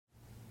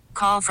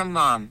Call from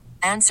mom.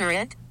 Answer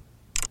it.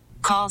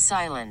 Call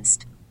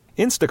silenced.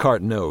 Instacart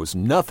knows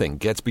nothing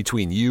gets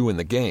between you and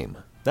the game.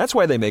 That's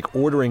why they make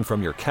ordering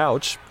from your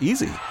couch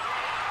easy.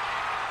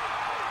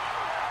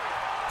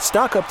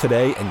 Stock up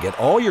today and get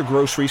all your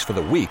groceries for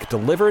the week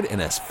delivered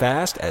in as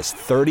fast as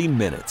 30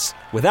 minutes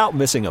without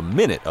missing a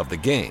minute of the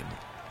game.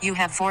 You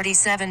have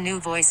 47 new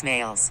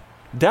voicemails.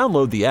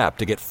 Download the app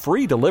to get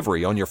free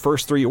delivery on your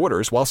first 3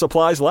 orders while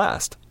supplies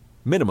last.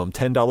 Minimum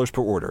 $10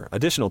 per order.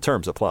 Additional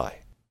terms apply.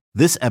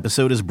 This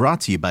episode is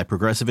brought to you by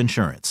Progressive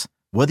Insurance.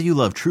 Whether you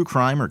love true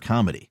crime or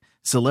comedy,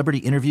 celebrity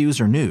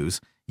interviews or news,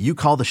 you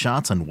call the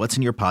shots on what's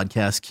in your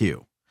podcast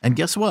queue. And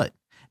guess what?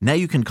 Now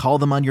you can call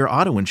them on your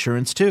auto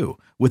insurance too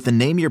with the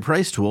Name Your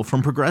Price tool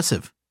from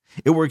Progressive.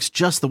 It works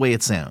just the way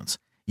it sounds.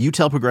 You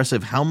tell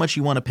Progressive how much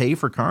you want to pay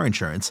for car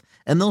insurance,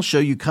 and they'll show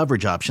you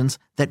coverage options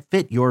that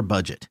fit your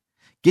budget.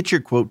 Get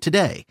your quote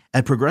today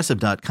at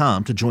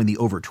Progressive.com to join the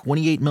over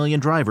 28 million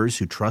drivers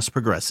who trust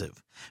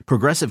Progressive.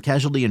 Progressive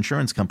Casualty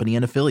Insurance Company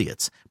and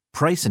Affiliates.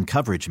 Price and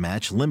coverage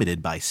match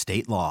limited by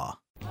state law.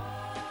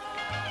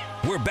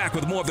 We're back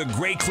with more of the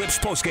Great Clips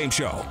postgame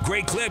show.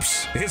 Great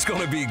Clips, it's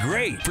going to be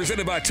great.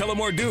 Presented by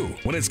Tullamore Dew.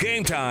 When it's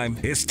game time,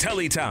 it's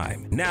Telly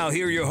time. Now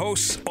here are your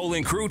hosts,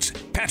 Olin, Kreutz,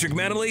 Patrick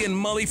Mannelly, and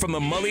Mully from the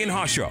Mully and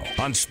Haw Show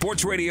on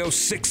Sports Radio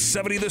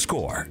 670 The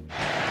Score.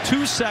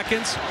 2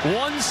 seconds,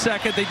 1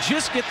 second. They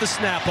just get the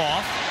snap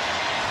off.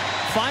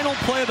 Final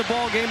play of the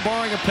ball game,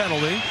 barring a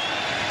penalty.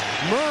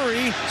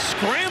 Murray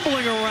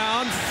scrambling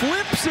around,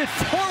 flips it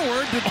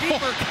forward to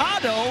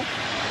DiMercato.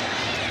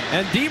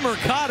 And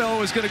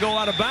DiMercato is going to go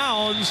out of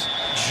bounds,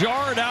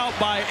 jarred out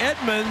by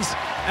Edmonds,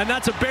 and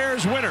that's a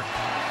Bears winner.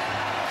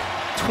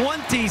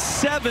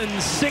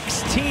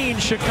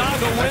 27-16,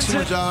 Chicago wins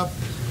Excellent job.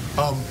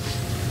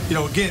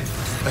 Again,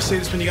 I say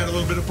this when you got a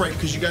little bit of break,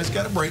 because you guys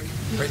got a break,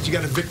 right? You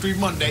got a victory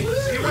Monday.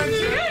 See you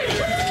Wednesday.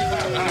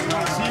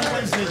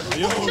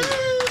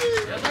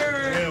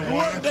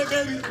 Wednesday,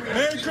 baby.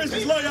 Merry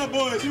Christmas. Love y'all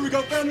boys. Here we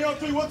go. Family on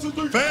 3. 1, 2,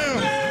 3.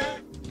 Family.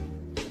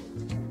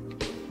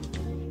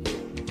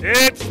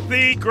 It's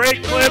the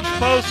Great Clips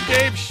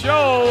post-game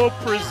show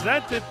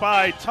presented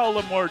by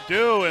Tullamore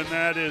Dew, and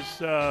that is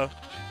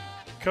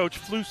Coach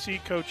Flusy,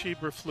 Coach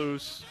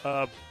Eberflus,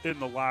 in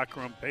the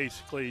locker room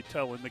basically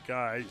telling the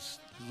guys,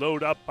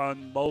 load up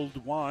on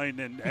mulled wine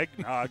and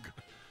eggnog.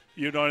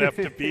 You don't have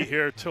to be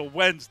here till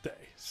Wednesday.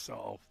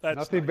 So that's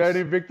nothing nice. Better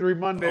than Victory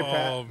Monday,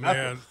 Pat. Oh,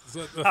 man.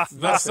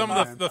 That's some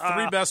of the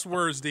 3 best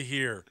words to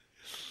hear.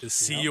 Is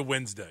see you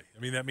Wednesday. I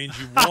mean, that means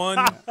you won.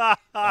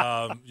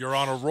 You're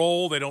on a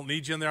roll. They don't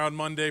need you in there on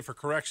Monday for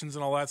corrections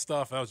and all that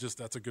stuff.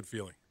 That's a good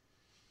feeling.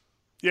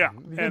 Yeah.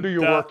 You can do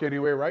your work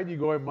anyway, right? You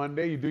go in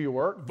Monday, you do your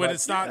work. But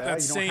it's not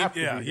that same.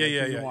 Yeah.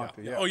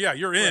 Oh, yeah,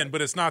 you're in,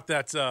 but it's not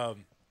that.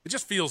 It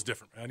just feels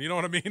different, man. You know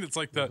what I mean? It's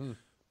like the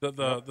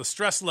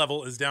stress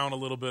level is down a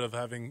little bit of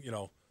having,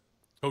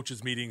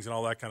 coaches meetings and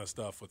all that kind of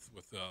stuff with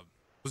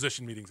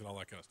position meetings and all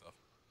that kind of stuff.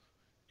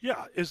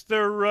 Yeah, is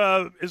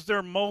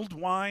there mulled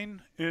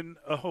wine in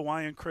a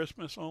Hawaiian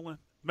Christmas, Olin?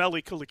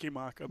 Meli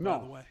Kalikimaka, by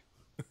the way.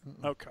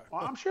 Okay.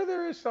 Well, I'm sure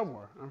there is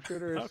somewhere.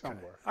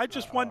 Somewhere. I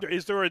just wonder,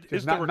 is there a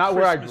not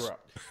where I grew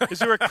up. Is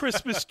there a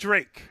Christmas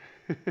drink?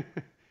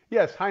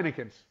 Yes,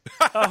 Heineken's.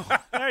 Oh,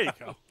 there you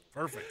go.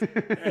 Perfect.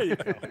 There you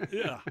go.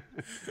 Yeah.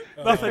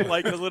 Nothing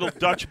like a little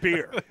Dutch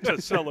beer to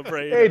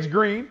celebrate. Hey, it's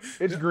green.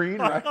 It's green,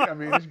 right? I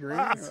mean, it's green.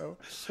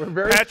 We're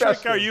very Patrick,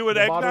 festive. are you an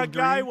eggnog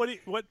guy? What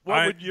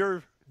would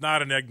your...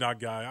 Not an eggnog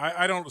guy.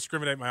 I don't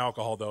discriminate my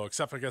alcohol, though,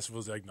 except I guess if it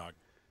was eggnog.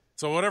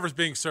 So whatever's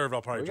being served,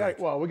 I'll probably drink.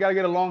 We got to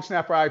get a long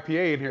snapper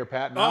IPA in here,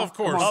 Pat. Now. Oh, of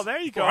course. Oh,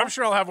 there you go. I'm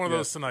sure I'll have one of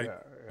those tonight. Yeah.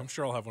 I'm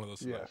sure I'll have one of those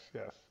tonight.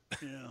 Yes.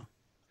 Yeah.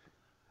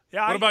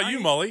 What about you,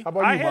 Mully? How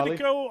about you,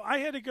 Mully? I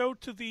had to go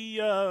to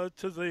the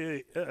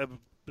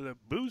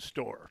booze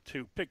store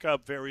to pick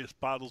up various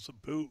bottles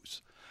of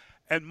booze.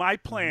 And my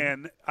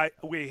plan,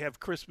 we have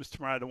Christmas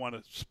tomorrow. I don't want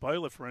to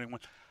spoil it for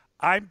anyone.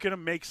 I'm going to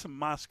make some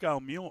Moscow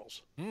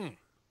mules.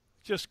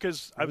 Just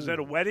because I was at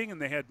a wedding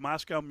and they had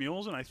Moscow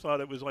mules, and I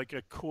thought it was like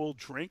a cool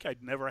drink.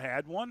 I'd never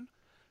had one.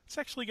 It's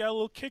actually got a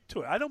little kick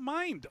to it. I don't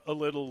mind a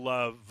little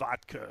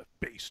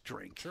vodka-based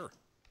drink. Sure,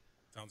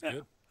 sounds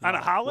good. On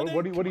a holiday.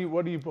 How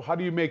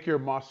do you make your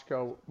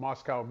Moscow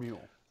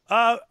mule?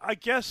 I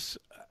guess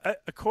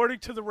according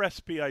to the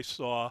recipe I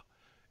saw,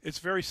 it's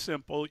very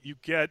simple. You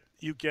get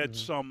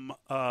some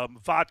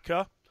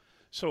vodka,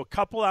 so a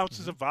couple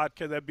ounces of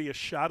vodka. That'd be a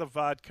shot of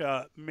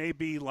vodka,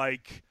 maybe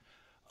like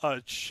a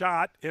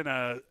shot in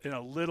a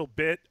little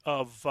bit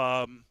of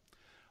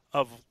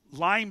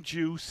lime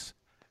juice,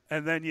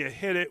 and then you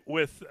hit it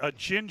with a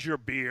ginger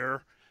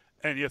beer,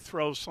 and you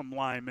throw some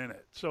lime in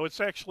it. So it's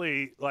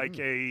actually like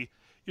you're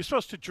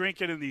supposed to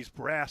drink it in these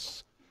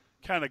brass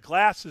kind of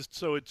glasses,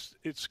 so it's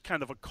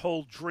kind of a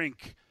cold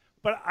drink.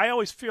 But I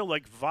always feel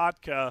like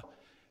vodka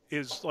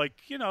is like,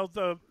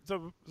 the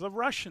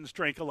Russians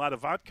drank a lot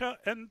of vodka,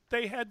 and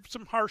they had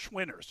some harsh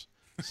winters.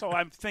 So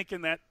I'm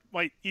thinking that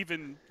might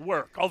even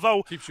work.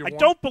 Although I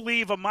don't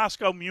believe a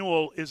Moscow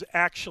Mule is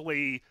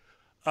actually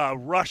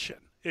Russian.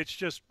 It's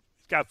just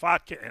got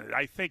vodka in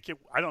it.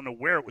 I don't know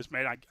where it was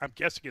made. I'm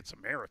guessing it's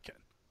American.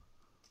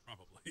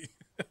 Probably.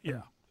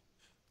 Yeah,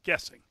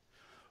 guessing.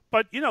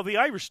 But, the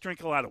Irish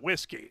drink a lot of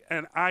whiskey,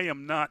 and I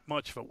am not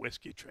much of a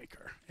whiskey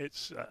drinker.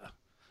 It's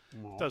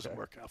doesn't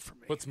work out for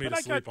me. Puts me to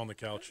sleep on the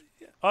couch.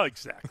 Oh,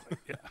 exactly.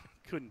 Yeah,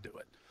 couldn't do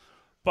it.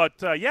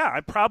 But,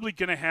 I'm probably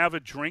going to have a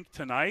drink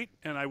tonight,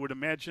 and I would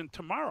imagine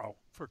tomorrow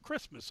for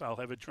Christmas I'll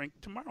have a drink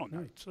tomorrow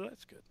night, so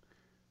that's good.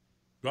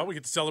 Well, we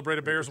get to celebrate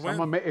a Bears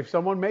win. If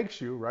someone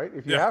makes you, right?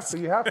 If you have to,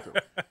 you have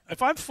to.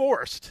 If I'm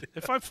forced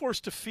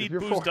to feed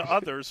booze to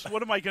others,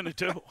 what am I going to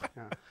do?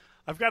 Yeah.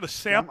 I've got to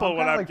sample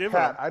what I'm giving.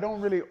 Pat, I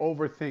don't really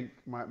overthink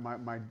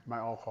my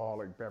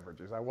alcoholic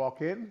beverages. I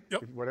walk in,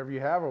 whatever you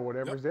have or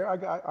whatever's there,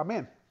 I'm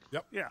in.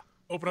 Yep. Yeah.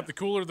 Open up the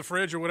cooler, the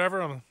fridge, or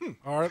whatever. I'm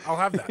all right, I'll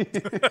have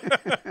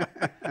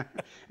that.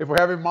 If we're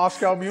having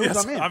Moscow mules,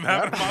 yes, I'm in. I'm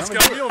having a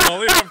Moscow mule,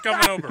 Molly. I'm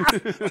coming over.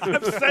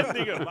 I'm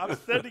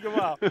sending them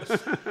out.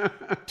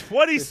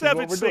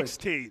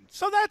 27-16.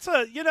 So that's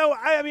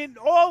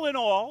all in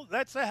all,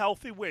 that's a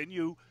healthy win.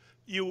 You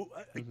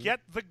get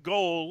the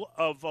goal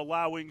of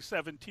allowing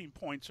 17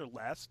 points or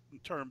less in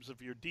terms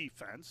of your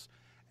defense.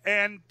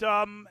 And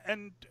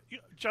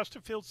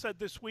Justin Fields said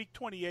this week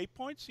 28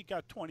 points. He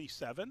got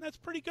 27. That's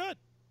pretty good.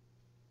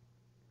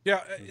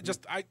 Yeah,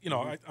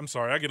 I'm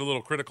sorry. I get a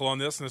little critical on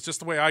this, and it's just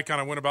the way I kind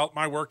of went about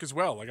my work as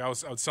well. Like I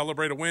would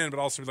celebrate a win, but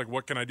also be like,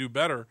 what can I do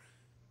better?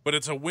 But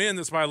it's a win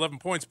that's by 11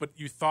 points, but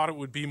you thought it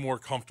would be more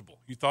comfortable.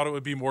 You thought it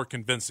would be more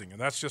convincing,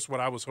 and that's just what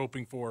I was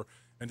hoping for.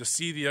 And to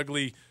see the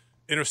ugly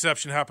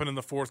interception happen in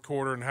the fourth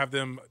quarter and have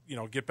them,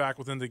 get back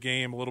within the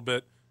game a little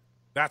bit,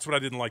 that's what I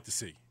didn't like to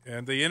see.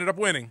 And they ended up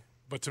winning,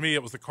 but to me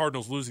it was the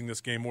Cardinals losing this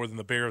game more than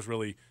the Bears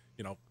really,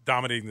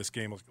 dominating this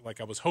game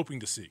like I was hoping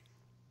to see.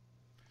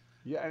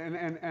 Yeah,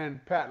 and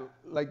Pat,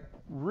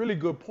 really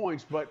good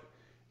points, but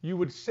you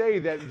would say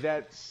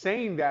that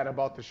saying that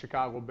about the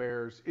Chicago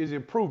Bears is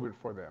improvement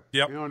for them.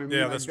 Yep. You know what I mean?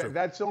 Yeah, that's true.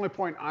 That's the only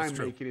point I'm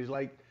making is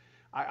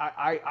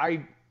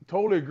I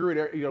totally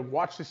agree.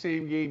 Watch the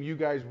same game you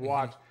guys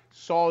watched,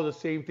 saw the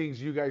same things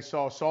you guys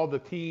saw the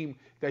team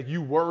that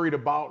you worried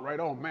about, right?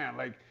 Oh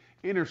man,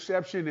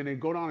 interception and then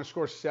go down and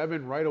score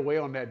 7 right away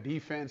on that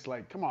defense.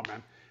 Come on,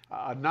 man.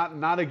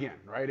 Not again,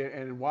 right?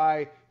 And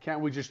why can't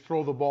we just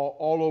throw the ball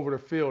all over the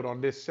field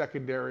on this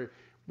secondary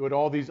with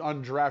all these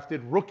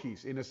undrafted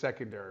rookies in the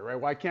secondary, right?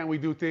 Why can't we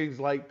do things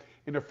like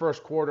in the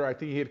first quarter, I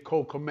think he hit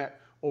Cole Kmet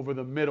over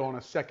the middle on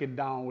a second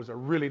down, was a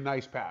really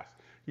nice pass.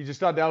 You just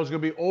thought that was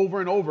going to be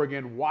over and over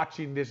again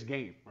watching this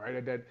game,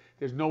 right? That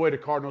there's no way the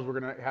Cardinals were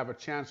going to have a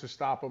chance to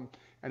stop them,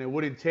 and it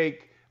wouldn't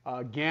take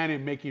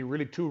Gannon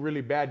making two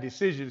really bad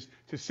decisions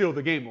to seal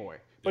the game away.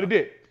 But it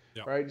did,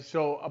 right?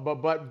 So,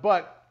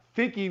 but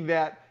thinking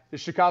that the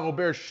Chicago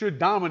Bears should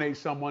dominate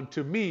someone,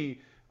 to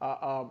me,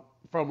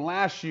 from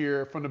last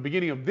year, from the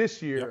beginning of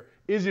this year,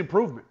 is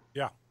improvement.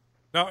 Yeah.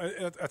 No,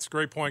 that's a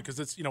great point because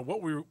it's,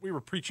 what we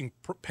were preaching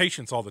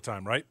patience all the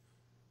time, right?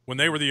 When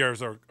they were the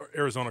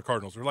Arizona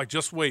Cardinals. We're like,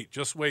 just wait.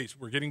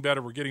 We're getting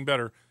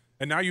better.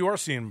 And now you are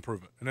seeing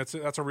improvement. And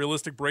that's a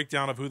realistic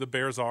breakdown of who the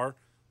Bears are.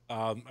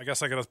 I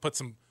guess I got to put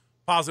some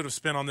positive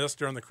spin on this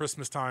during the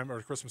Christmas time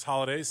or Christmas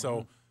holidays.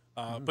 So,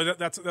 but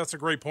that's a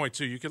great point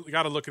too. You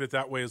got to look at it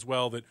that way as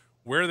well. That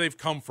where they've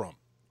come from,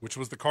 which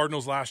was the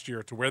Cardinals last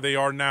year, to where they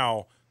are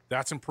now,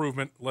 that's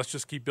improvement. Let's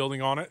just keep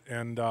building on it.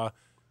 And that's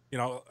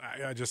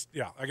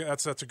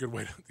a good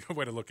way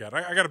to look at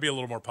it. I got to be a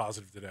little more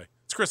positive today.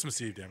 It's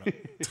Christmas Eve, damn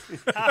it.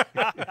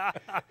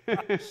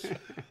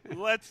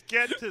 Let's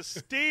get to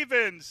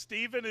Steven.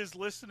 Steven is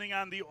listening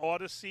on the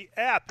Odyssey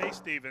app. Hey,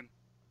 Steven.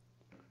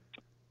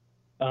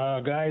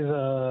 Guys,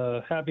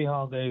 happy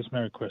holidays,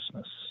 Merry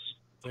Christmas.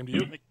 Same to you.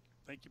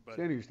 Thank you, buddy.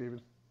 Same to you,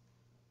 Steven.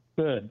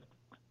 Good.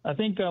 I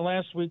think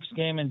last week's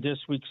game and this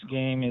week's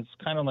game, it's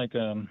kind of like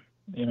a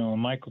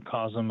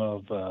microcosm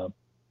of,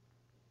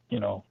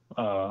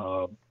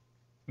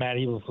 Matt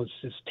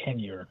Eberflutz's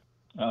tenure,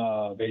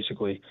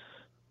 basically.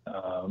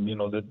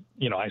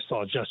 I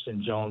saw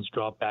Justin Jones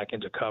drop back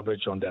into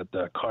coverage on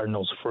that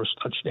Cardinals' first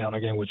touchdown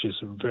again, which is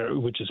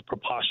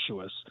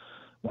preposterous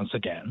once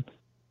again.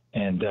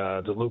 And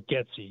the Luke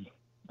Getsy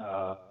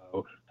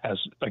has,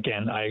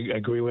 again, I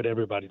agree with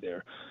everybody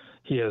there.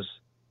 He has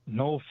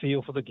no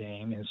feel for the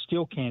game and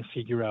still can't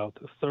figure out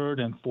the third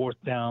and fourth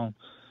down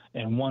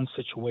in one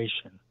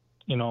situation.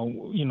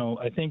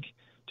 I think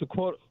to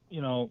quote,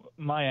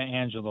 Maya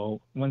Angelou,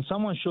 when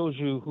someone shows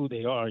you who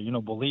they are,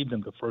 believe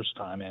them the first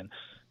time. And,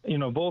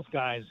 both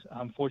guys,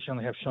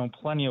 unfortunately, have shown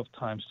plenty of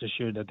times this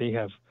year that they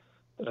have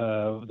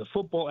the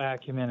football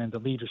acumen and the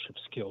leadership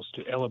skills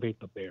to elevate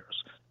the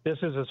Bears. This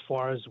is as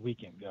far as we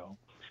can go.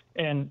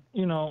 And,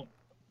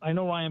 I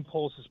know Ryan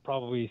Poles is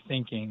probably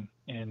thinking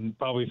and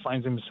probably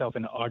finds himself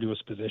in an arduous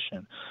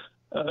position.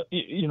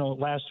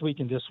 Last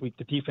week and this week,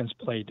 the defense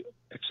played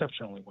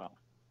exceptionally well.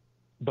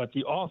 But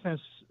the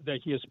offense that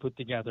he has put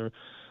together,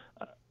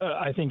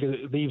 I think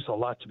it leaves a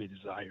lot to be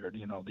desired.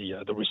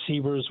 The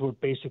receivers were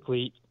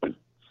basically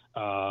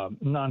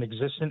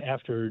non-existent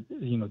after,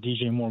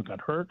 DJ Moore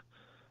got hurt,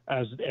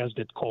 as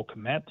did Cole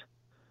Kmet.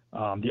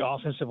 The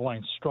offensive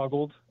line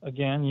struggled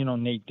again. You know,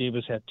 Nate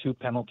Davis had 2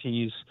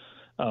 penalties.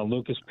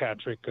 Lucas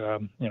Patrick,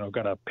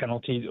 got a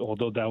penalty,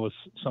 although that was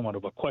somewhat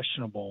of a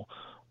questionable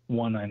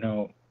one, I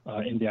know,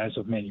 in the eyes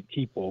of many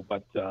people.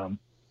 But,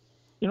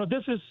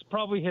 this is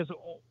probably his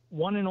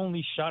one and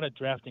only shot at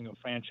drafting a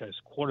franchise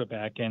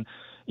quarterback. And,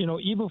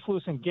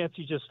 Eberflus and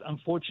Getsy just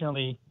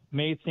unfortunately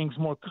made things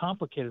more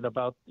complicated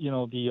about,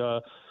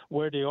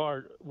 where they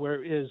are,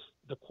 where is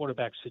the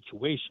quarterback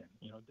situation.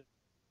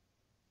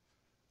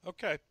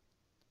 Okay.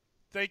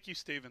 Thank you,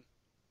 Stephen.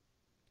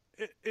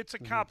 It's a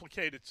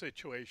complicated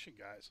situation,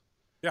 guys.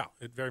 Yeah,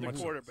 it very much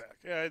the quarterback.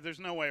 Yeah, there's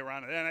no way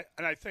around it.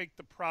 And I think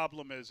the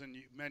problem is, and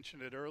you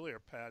mentioned it earlier,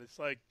 Pat, it's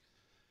like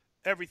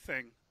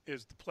everything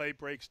is the play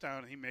breaks down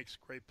and he makes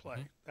a great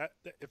play.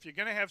 If you're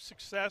going to have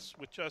success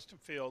with Justin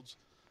Fields,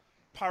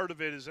 part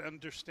of it is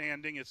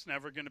understanding it's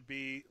never going to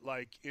be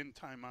like in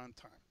time, on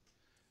time.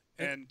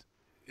 And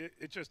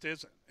it just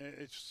isn't.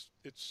 It's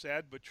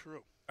sad but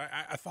true.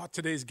 I thought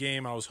today's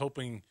game, I was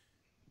hoping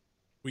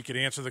we could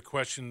answer the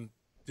question,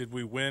 did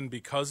we win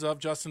because of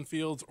Justin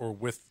Fields or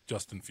with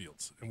Justin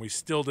Fields? And we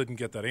still didn't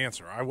get that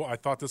answer. I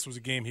thought this was a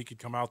game he could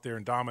come out there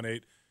and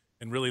dominate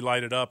and really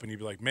light it up, and you'd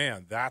be like,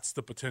 man, that's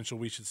the potential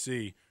we should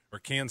see or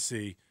can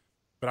see.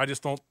 But I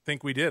just don't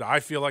think we did. I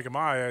feel like in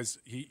my eyes,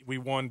 we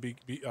won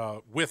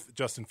with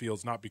Justin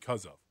Fields, not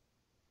because of.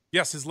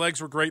 Yes, his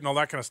legs were great and all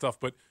that kind of stuff,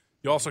 but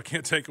you also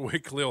can't take away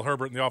Khalil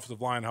Herbert and the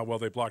offensive line, how well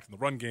they blocked in the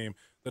run game,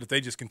 that if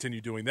they just continue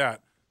doing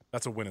that,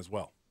 that's a win as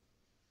well.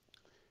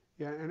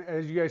 Yeah, and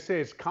as you guys say,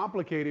 it's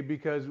complicated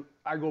because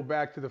I go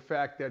back to the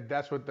fact that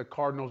that's what the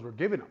Cardinals were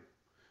giving them,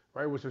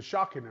 right? Which was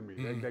shocking to me.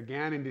 Right? That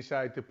Gannon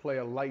decided to play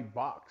a light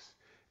box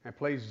and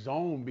play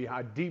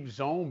deep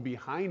zone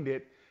behind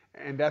it,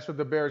 and that's what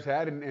the Bears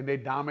had, and they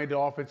dominated the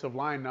offensive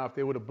line. Now, if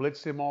they would have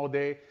blitzed him all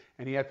day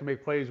and he had to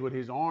make plays with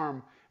his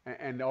arm,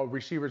 and all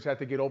receivers had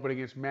to get open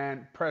against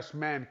press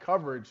man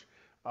coverage,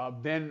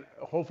 then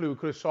hopefully we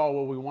could have saw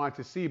what we wanted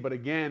to see. But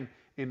again,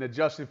 in the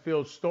Justin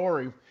Fields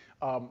story,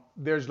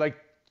 there's like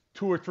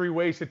 2 or 3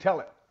 ways to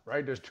tell it,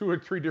 right? There's 2 or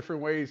 3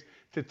 different ways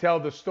to tell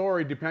the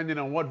story depending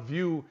on what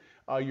view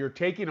you're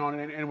taking on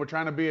it, and we're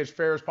trying to be as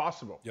fair as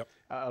possible. Yep.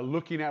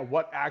 Looking at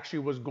what actually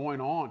was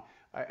going on.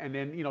 And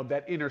then,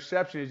 that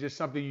interception is just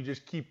something you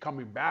just keep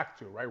coming back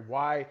to, right?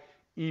 Why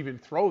even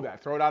throw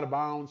that? Throw it out of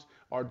bounds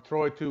or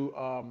throw it to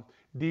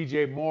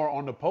DJ Moore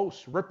on the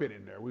post, rip it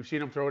in there. We've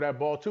seen him throw that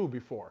ball too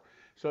before.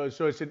 So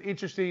it's an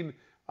interesting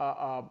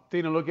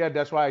thing to look at.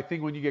 That's why I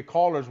think when you get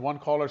callers, one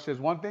caller says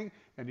one thing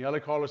and the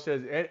other caller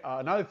says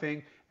another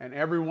thing, and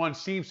everyone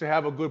seems to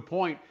have a good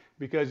point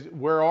because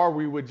where are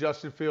we with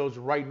Justin Fields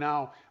right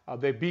now?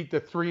 They beat the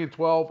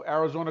 3-12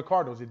 Arizona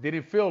Cardinals. It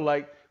didn't feel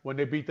like when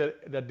they beat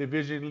the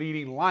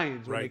division-leading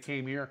Lions when they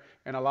came here,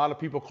 and a lot of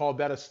people called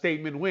that a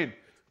statement win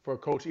for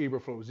Coach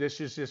Eberflus. This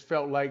just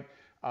felt like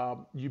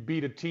you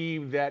beat a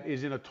team that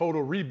is in a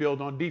total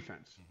rebuild on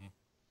defense.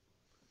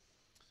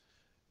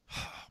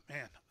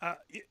 Man,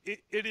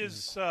 it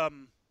is.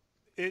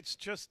 It's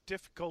just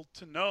difficult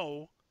to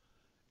know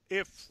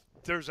if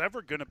there's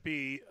ever going to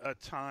be a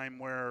time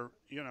where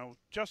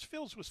Justin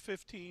Fields was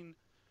 15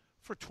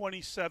 for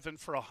 27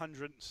 for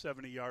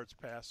 170 yards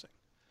passing,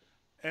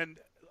 and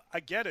I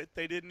get it.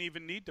 They didn't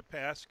even need to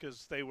pass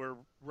because they were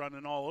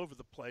running all over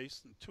the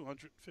place, and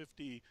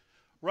 250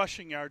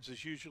 rushing yards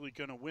is usually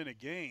going to win a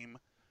game.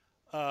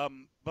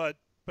 But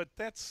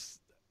that's,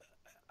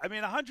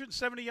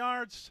 170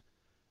 yards.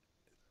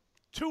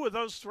 2 of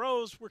those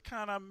throws were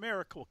kind of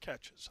miracle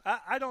catches.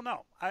 I don't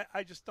know.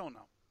 I just don't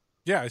know.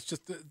 Yeah, it's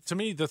just, to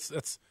me,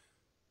 that's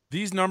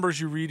these numbers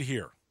you read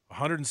here,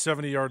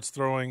 170 yards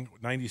throwing,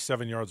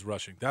 97 yards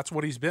rushing. That's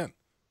what he's been.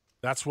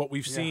 That's what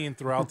we've seen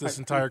throughout this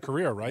entire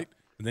career, right?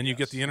 And then you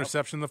get the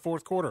interception in the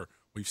fourth quarter.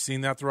 We've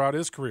seen that throughout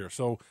his career.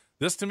 So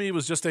this, to me,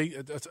 was just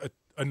a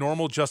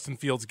normal Justin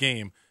Fields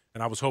game,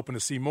 and I was hoping to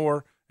see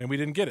more, and we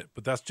didn't get it.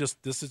 But this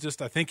is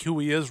just, I think, who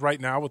he is right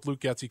now with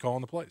Luke Getsy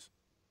calling the plays.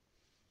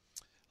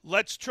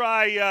 Let's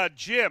try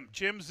Jim.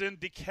 Jim's in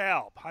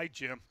DeKalb. Hi,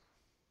 Jim.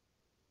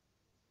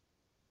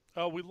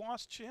 Oh, we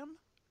lost Jim?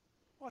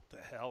 What the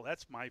hell?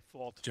 That's my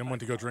fault. Jim went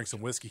to go drink some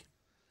whiskey.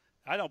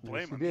 I don't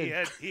blame him.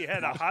 He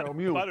had a hot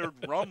buttered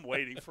rum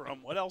waiting for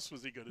him. What else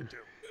was he going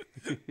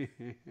to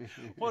do?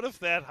 What if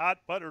that hot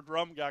buttered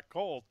rum got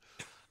cold?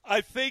 I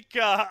think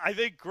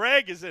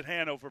Greg is at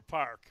Hanover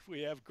Park.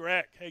 We have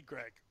Greg. Hey,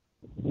 Greg.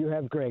 You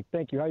have Greg.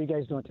 Thank you. How are you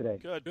guys doing today?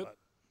 Good.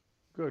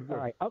 Good. All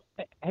right.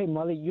 Hey,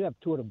 Mully, you have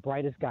 2 of the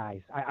brightest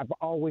guys. I've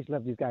always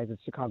loved these guys at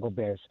Chicago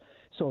Bears.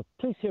 So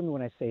please hear me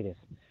when I say this.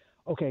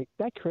 Okay,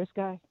 that Chris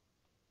guy,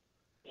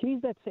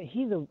 he's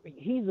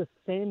the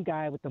same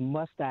guy with the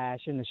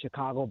mustache and the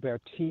Chicago Bear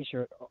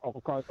T-shirt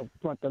across the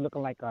front. They're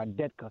looking like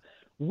Ditka.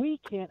 We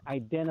can't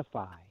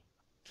identify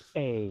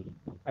a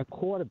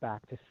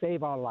quarterback to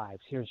save our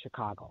lives here in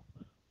Chicago.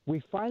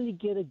 We finally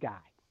get a guy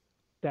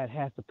that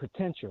has the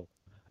potential,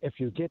 if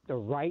you get the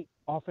right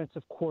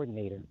offensive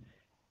coordinator,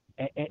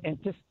 and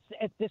just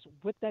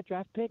with that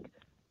draft pick,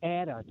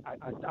 add a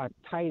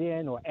tight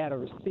end or add a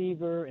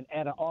receiver and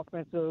add an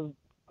offensive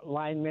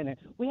linemen, and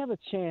we have a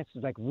chance to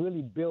like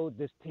really build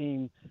this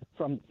team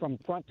from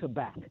front to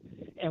back.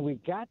 And we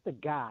got the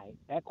guy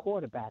at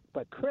quarterback,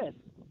 but Chris,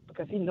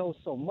 because he knows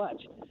so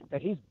much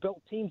that he's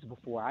built teams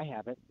before, I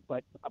haven't,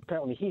 but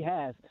apparently he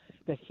has,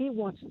 that he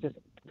wants to.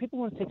 People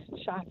want to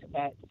take shots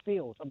at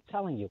Fields. I'm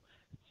telling you,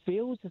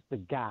 Fields is the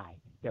guy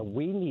that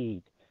we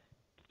need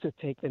to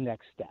take the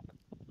next step.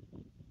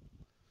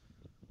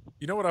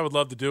 You know what I would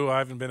love to do? I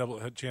haven't been able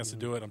to have a chance to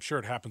do it. I'm sure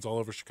it happens all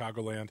over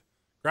Chicagoland.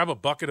 Grab a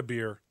bucket of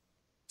beer,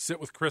 sit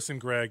with Chris and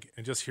Greg,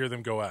 and just hear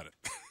them go at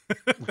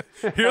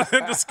it. Hear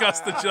them discuss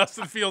the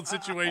Justin Fields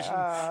situation.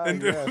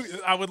 And yes.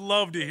 I would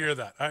love to hear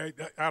that. I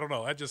don't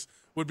know. That just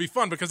would be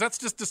fun because that's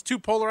just this too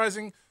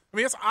polarizing. I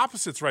mean, it's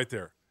opposites right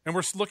there. And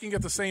we're looking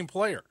at the same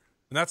player.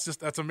 And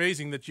that's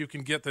amazing that you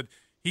can get that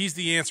he's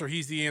the answer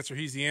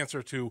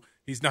to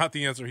he's not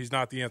the answer, he's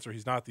not the answer,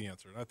 he's not the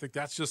answer. And I think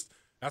that's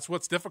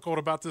what's difficult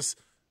about this,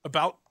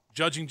 about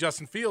judging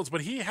Justin Fields. But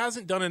he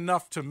hasn't done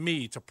enough to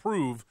me to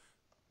prove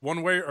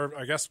one way, or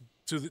I guess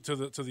to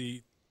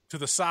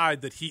the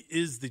side that he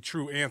is the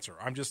true answer.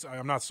 I'm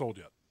not sold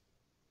yet.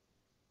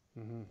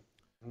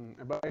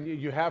 Mm-hmm. But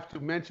you have to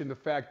mention the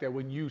fact that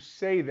when you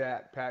say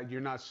that, Pat,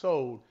 you're not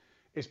sold,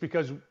 it's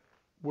because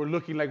we're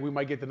looking like we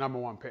might get the number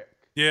one pick.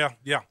 Yeah.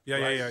 That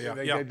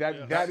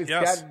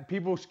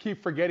people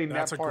keep forgetting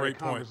that's that part of the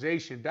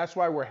conversation. Point. That's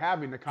why we're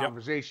having the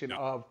conversation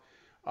of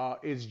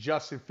is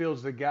Justin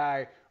Fields the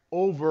guy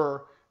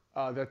over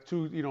the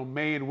two,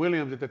 May and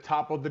Williams at the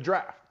top of the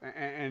draft,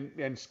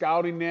 and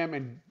scouting them,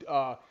 and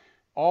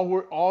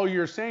all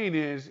you're saying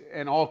is,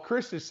 and all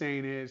Chris is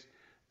saying is,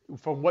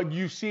 from what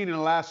you've seen in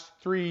the last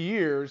 3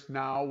 years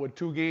now with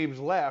 2 games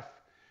left,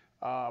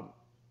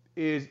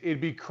 is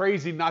it'd be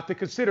crazy not to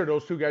consider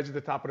those 2 guys at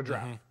the top of the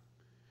draft. Mm-hmm.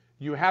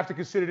 You have to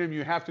consider them.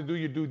 You have to do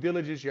your due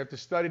diligence. You have to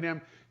study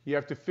them. You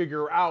have to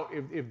figure out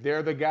if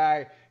they're the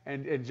guy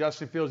and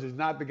Justin Fields is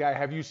not the guy.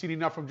 Have you seen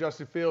enough from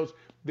Justin Fields?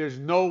 There's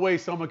no way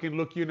someone can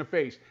look you in the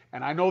face.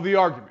 And I know the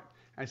argument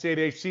and say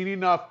they've seen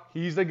enough.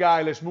 He's the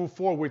guy. Let's move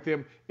forward with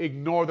him.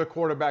 Ignore the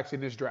quarterbacks in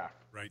this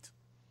draft. Right.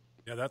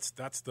 Yeah, that's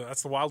the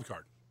wild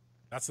card.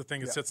 That's the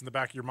thing that sits in the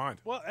back of your mind.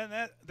 Well, and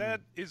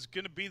that is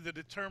going to be the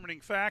determining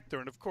factor.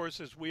 And, of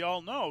course, as we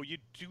all know, you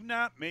do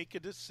not make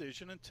a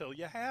decision until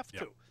you have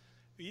to.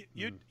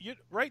 You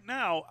right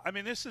now, I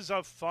mean, this is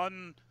a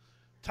fun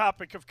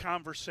topic of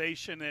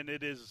conversation, and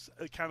it is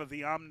kind of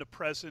the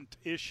omnipresent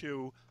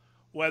issue,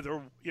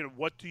 whether,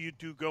 what do you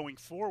do going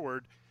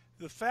forward?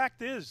 The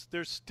fact is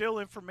there's still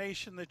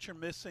information that you're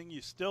missing.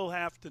 You still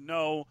have to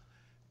know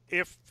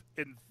if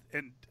and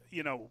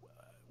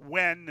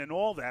when and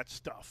all that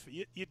stuff.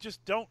 You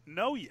just don't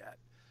know yet.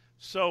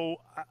 So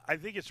I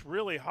think it's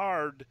really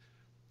hard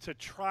to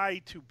try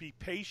to be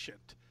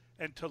patient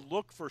and to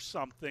look for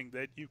something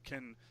that you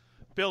can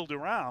build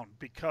around,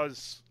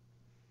 because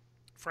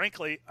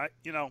frankly,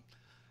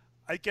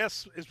 I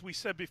guess as we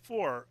said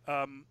before,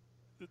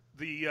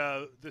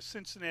 the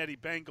Cincinnati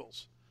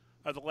Bengals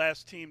are the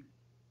last team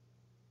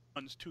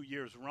 2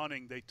 years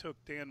running. They took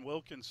Dan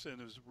Wilkinson,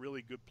 who's a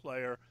really good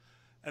player,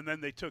 and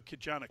then they took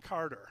Kajana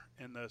Carter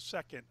in the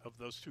second of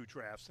those 2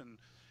 drafts, and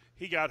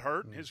he got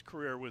hurt, and his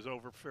career was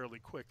over fairly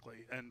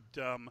quickly.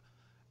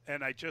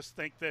 And I just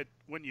think that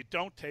when you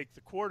don't take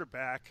the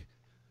quarterback,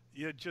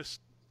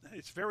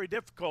 it's very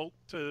difficult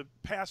to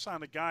pass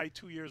on a guy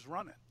 2 years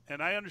running.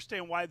 And I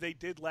understand why they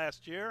did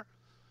last year,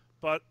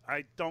 but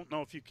I don't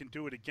know if you can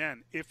do it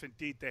again if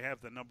indeed they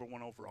have the number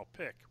 1 overall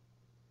pick.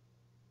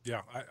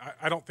 Yeah,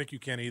 I don't think you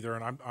can either,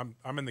 and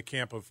I'm in the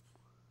camp of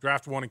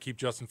draft 1 and keep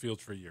Justin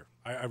Fields for a year.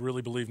 I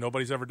really believe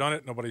nobody's ever done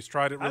it. Nobody's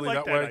tried it really I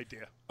like that way.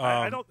 Idea.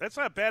 I don't. That's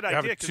not a bad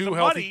idea, because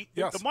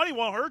the money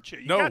won't hurt you.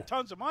 You got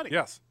tons of money.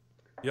 Yes,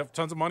 you have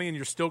tons of money, and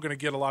you're still going to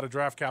get a lot of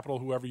draft capital,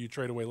 whoever you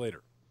trade away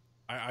later.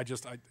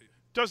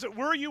 Does it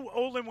worry you,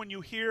 Olin, when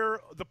you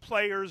hear the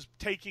players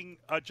taking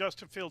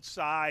Justin Fields'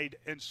 side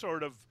and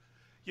sort of,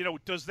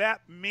 does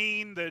that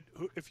mean that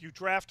if you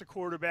draft a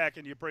quarterback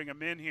and you bring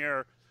him in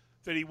here,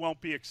 that he won't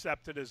be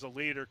accepted as a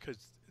leader because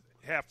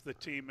half the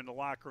team in the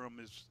locker room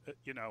is,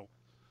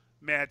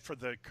 mad for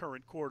the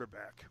current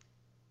quarterback?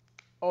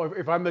 Oh,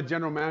 if I'm the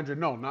general manager,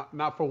 no,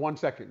 not for 1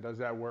 second does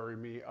that worry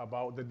me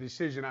about the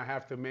decision I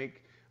have to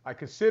make. I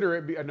consider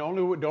it, and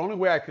the only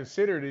way I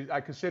consider it is I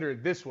consider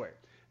it this way.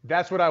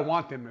 That's what I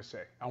want them to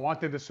say. I want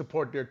them to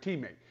support their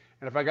teammate.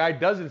 And if a guy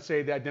doesn't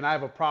say that, then I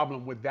have a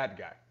problem with that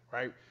guy,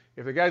 right?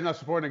 If the guy's not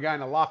supporting a guy in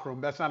the locker room,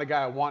 that's not a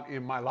guy I want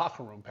in my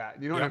locker room, Pat.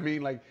 You know what I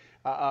mean? Like,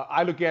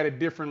 I look at it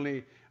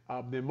differently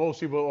than most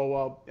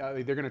people.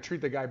 They're going to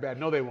treat the guy bad.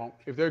 No, they won't.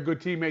 If they're a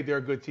good teammate, they're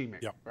a good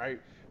teammate, right?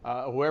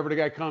 Whoever the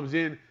guy comes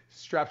in,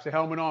 straps the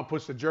helmet on,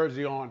 puts the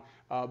jersey on,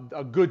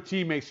 a good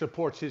teammate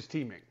supports his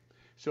teammate.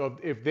 So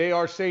if they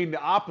are saying the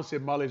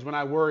opposite, Mully, is when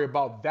I worry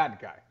about that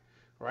guy.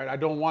 Right? I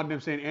don't want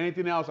them saying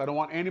anything else. I don't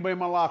want anybody in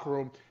my locker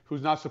room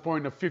who's not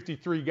supporting the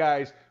 53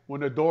 guys when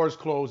the doors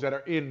close that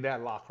are in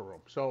that locker room.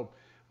 So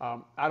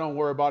I don't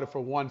worry about it for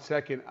 1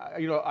 second.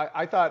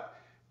 I thought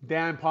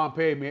Dan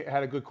Pompei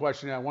had a good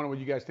question. I wonder what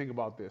you guys think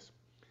about this.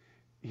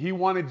 He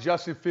wanted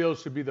Justin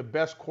Fields to be the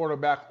best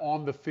quarterback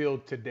on the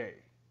field today.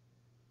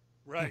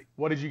 Right.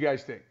 What did you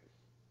guys think?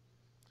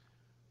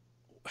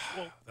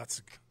 Well,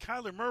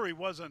 Kyler Murray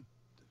wasn't.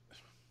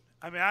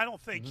 I mean, I don't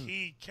think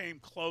he came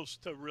close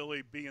to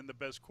really being the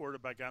best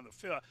quarterback on the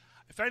field.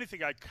 If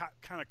anything, I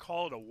kind of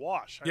call it a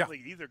wash. I don't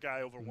think either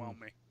guy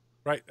overwhelmed me.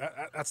 Right.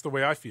 That's the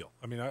way I feel.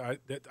 I mean, I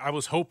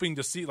was hoping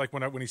to see, like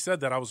when he said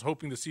that, I was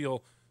hoping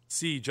to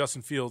see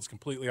Justin Fields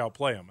completely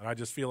outplay him. And I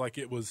just feel like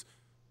it was,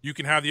 you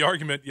can have the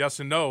argument yes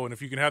and no, and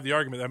if you can have the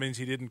argument, that means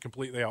he didn't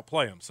completely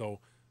outplay him. So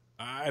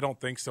I don't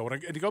think so.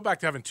 And to go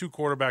back to having two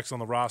quarterbacks on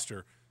the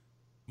roster,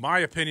 my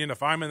opinion,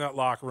 if I'm in that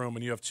locker room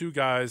and you have two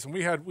guys, and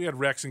we had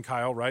Rex and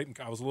Kyle, right? And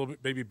I was a little bit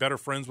maybe better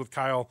friends with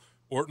Kyle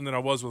Orton than I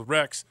was with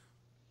Rex.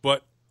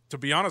 But to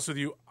be honest with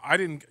you, I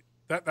didn't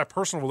that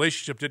personal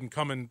relationship didn't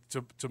come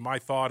into my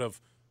thought of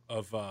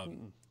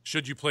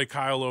should you play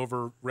Kyle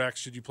over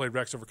Rex? Should you play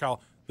Rex over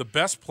Kyle? The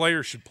best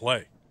player should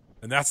play,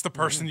 and that's the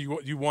person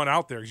you want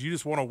out there because you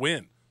just want to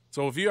win.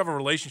 So if you have a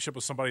relationship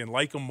with somebody and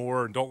like them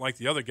more and don't like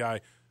the other guy,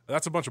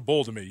 that's a bunch of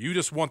bull to me. You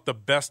just want the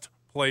best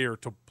player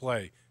to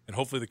play, and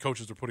hopefully the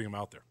coaches are putting him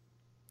out there.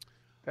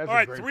 That's all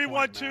right,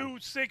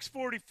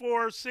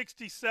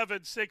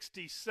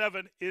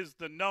 312-644-6767 is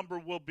the number.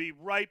 We'll be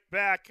right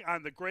back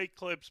on the Great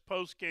Clips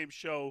postgame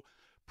show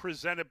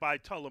presented by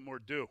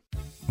Tullamore Dew.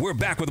 We're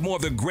back with more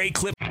of the Great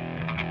Clip.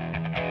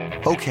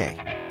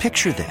 Okay,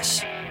 picture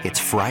this. It's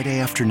Friday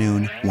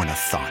afternoon when a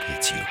thought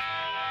hits you.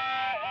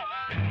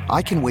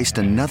 I can waste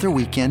another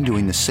weekend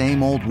doing the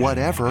same old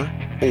whatever,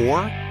 or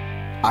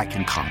I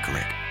can conquer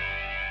it.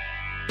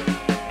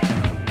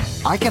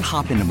 I can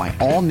hop into my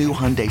all-new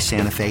Hyundai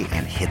Santa Fe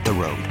and hit the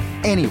road.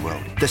 Any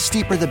road. The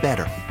steeper, the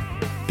better.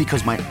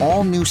 Because my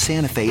all-new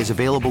Santa Fe is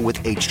available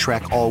with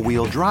H-Track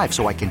all-wheel drive,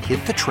 so I can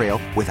hit the trail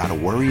without a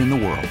worry in the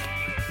world.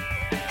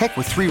 Heck,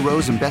 with 3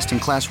 rows and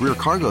best-in-class rear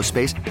cargo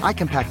space, I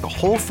can pack the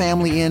whole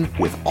family in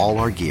with all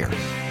our gear.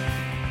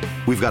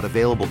 We've got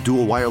available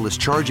dual wireless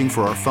charging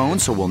for our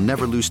phones, so we'll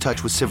never lose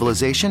touch with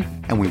civilization,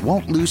 and we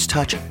won't lose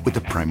touch with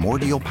the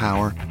primordial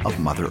power of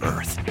Mother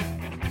Earth.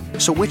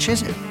 So which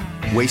is it?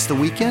 Waste the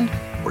weekend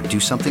or do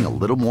something a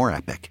little more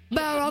epic?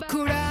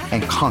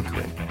 And conquer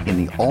it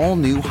in the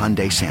all-new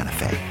Hyundai Santa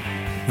Fe.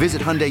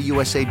 Visit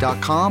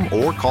HyundaiUSA.com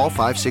or call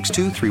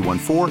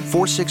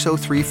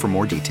 562-314-4603 for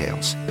more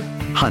details.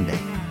 Hyundai,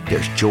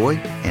 there's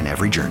joy in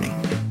every journey.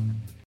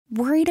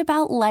 Worried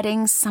about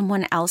letting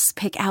someone else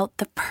pick out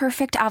the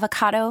perfect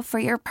avocado for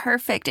your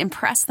perfect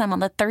impress them on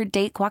the third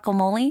date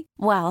guacamole?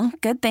 Well,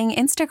 good thing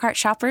Instacart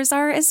shoppers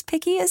are as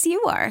picky as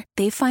you are.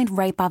 They find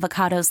ripe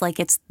avocados like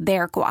it's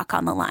their guac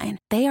on the line.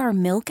 They are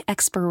milk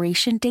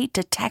expiration date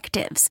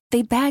detectives.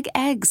 They bag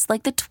eggs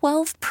like the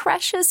 12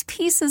 precious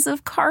pieces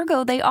of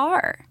cargo they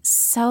are.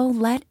 So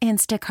let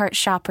Instacart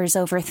shoppers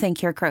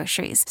overthink your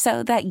groceries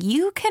so that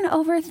you can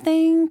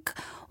overthink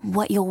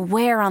what you'll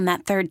wear on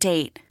that third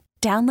date.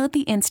 Download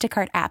the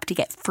Instacart app to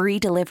get free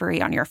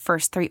delivery on your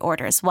first 3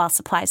 orders while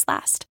supplies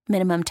last.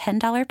 Minimum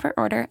 $10 per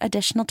order.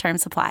 Additional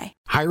terms apply.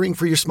 Hiring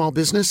for your small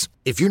business?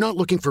 If you're not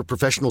looking for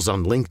professionals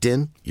on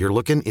LinkedIn, you're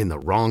looking in the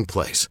wrong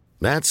place.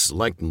 That's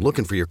like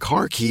looking for your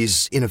car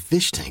keys in a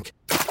fish tank.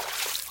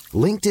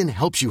 LinkedIn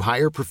helps you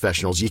hire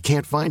professionals you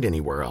can't find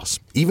anywhere else,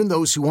 even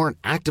those who aren't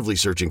actively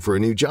searching for a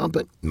new job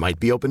but might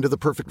be open to the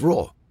perfect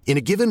role. In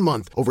a given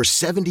month, over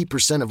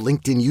 70% of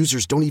LinkedIn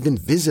users don't even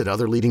visit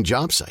other leading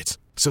job sites.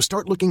 So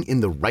start looking in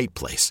the right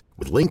place.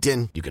 With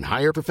LinkedIn, you can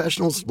hire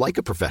professionals like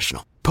a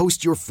professional.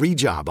 Post your free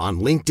job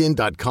on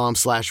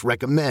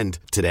linkedin.com/recommend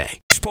today.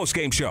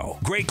 Postgame show.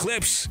 Great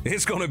Clips.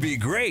 It's going to be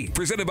great.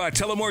 Presented by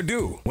Tullamore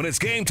Dew. When it's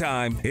game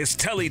time, it's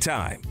Telly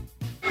time.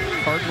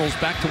 Cardinals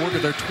back to work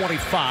at their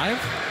 25.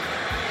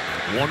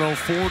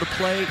 1:04 to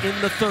play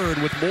in the third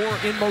with Moore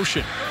in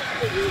motion.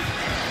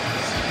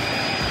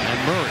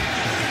 And Murray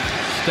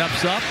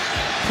steps up.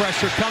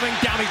 Pressure coming.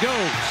 Down he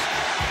goes.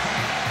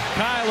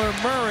 Kyler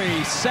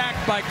Murray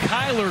sacked by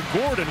Kyler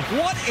Gordon.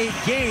 What a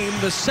game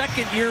the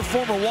second-year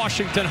former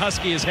Washington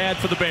Husky has had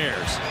for the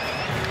Bears.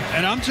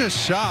 And I'm just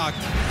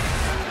shocked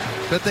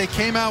that they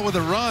came out with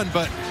a run,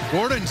 but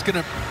Gordon's going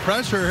to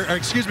pressure,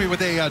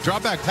 with a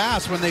drop-back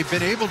pass when they've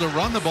been able to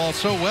run the ball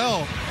so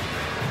well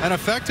and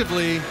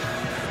effectively.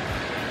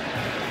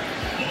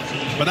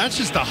 But that's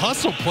just a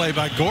hustle play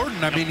by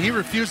Gordon. I mean, he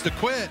refused to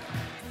quit.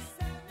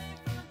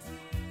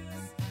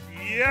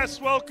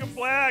 Yes, welcome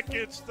back.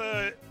 It's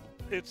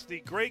the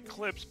Great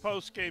Clips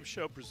postgame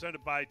show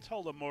presented by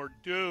Tullamore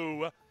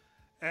Dew.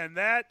 And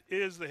that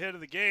is the hit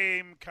of the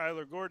game.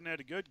 Kyler Gordon had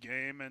a good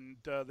game, and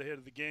the hit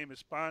of the game is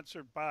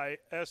sponsored by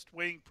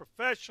Estwing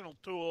Professional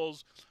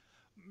Tools,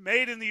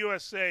 made in the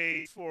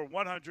USA for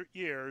 100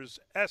 years,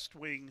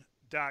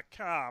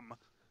 estwing.com.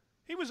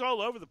 He was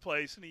all over the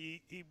place, and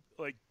he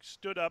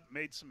stood up,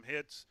 made some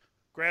hits,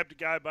 grabbed a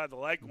guy by the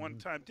leg one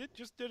time, did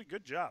a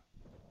good job.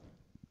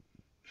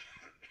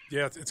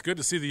 Yeah, it's good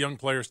to see the young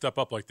players step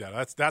up like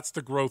that. That's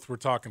the growth we're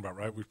talking about,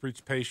 right? We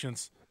preach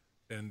patience,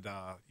 and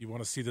you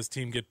want to see this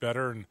team get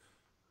better. And,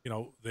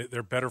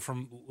 they're better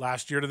from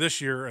last year to this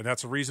year, and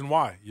that's a reason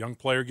why. Young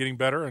player getting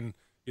better, and,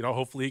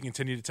 hopefully he can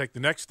continue to take the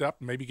next step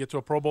and maybe get to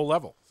a Pro Bowl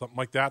level, something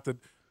like that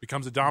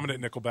becomes a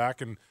dominant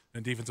nickelback and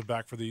defensive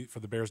back for the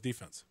Bears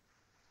defense.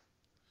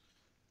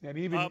 And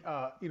even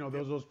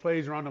those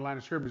plays around the line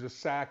of scrimmage, a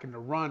sack and the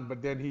run,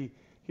 but then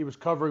he was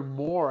covering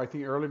more, I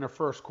think, early in the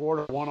first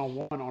quarter,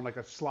 one-on-one on like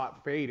a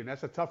slot fade, and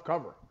that's a tough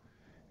cover.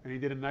 And he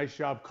did a nice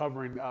job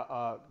covering,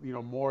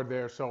 more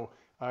there. So,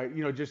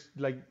 just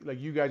like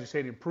you guys are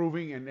saying,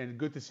 improving and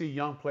good to see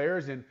young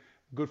players and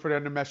good for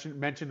them to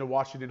mention the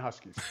Washington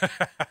Huskies.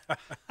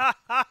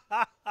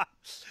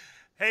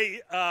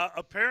 Hey,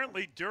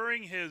 apparently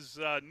during his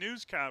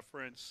news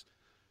conference,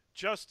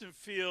 Justin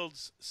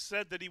Fields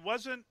said that he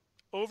wasn't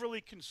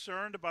overly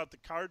concerned about the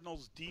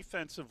Cardinals'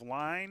 defensive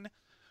line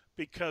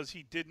because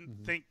he didn't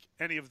think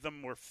any of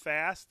them were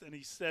fast, and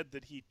he said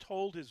that he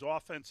told his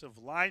offensive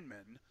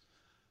linemen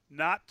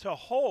not to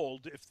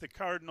hold if the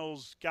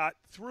Cardinals got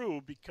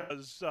through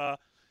because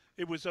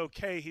it was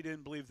okay. He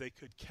didn't believe they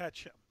could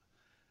catch him.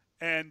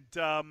 And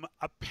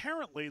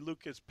apparently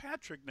Lucas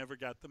Patrick never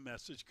got the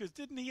message because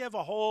didn't he have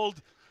a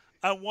hold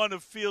on one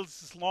of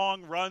Fields'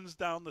 long runs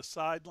down the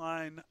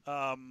sideline?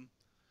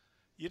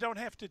 You don't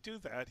have to do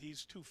that.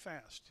 He's too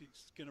fast.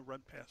 He's going to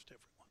run past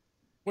everyone.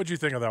 What did you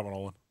think of that one,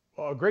 Olin?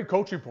 Well, a great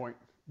coaching point.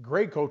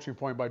 Great coaching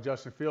point by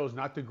Justin Fields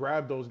not to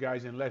grab those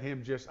guys and let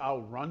him just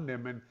outrun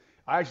them. And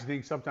I actually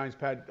think sometimes,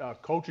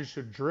 Pat, coaches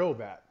should drill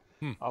that,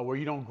 where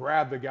you don't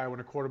grab the guy when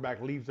the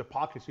quarterback leaves the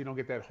pocket so you don't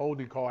get that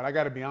holding call. And I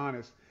got to be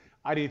honest,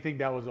 I didn't think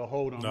that was a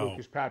hold on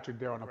Lucas Patrick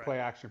there on a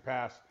play-action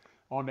pass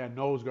on that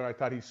nose guard. I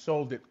thought he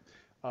sold it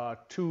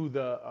to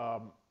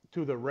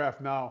the ref.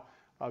 Now,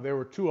 there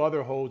were two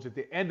other holds at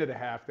the end of the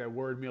half that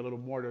worried me a little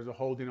more. There's a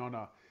holding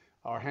on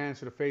our hands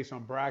to the face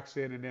on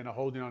Braxton, and then a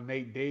holding on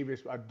Nate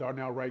Davis.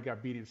 Darnell Wright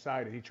got beat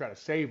inside, and he tried to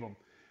save him.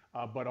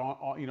 But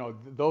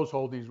those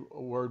holdings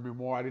worried me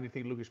more. I didn't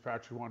think Lucas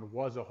Patrick one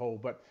was a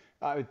hold. But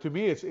to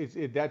me,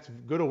 that's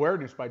good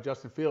awareness by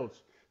Justin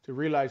Fields to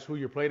realize who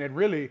you're playing. And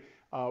really,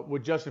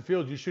 with Justin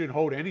Fields, you shouldn't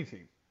hold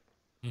anything.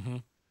 Mm-hmm.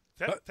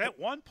 That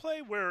one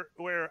play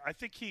where I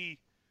think he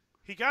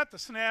got the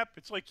snap,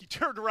 it's like he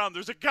turned around,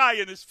 there's a guy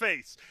in his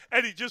face,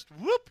 and he just,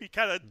 he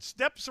kind of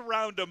steps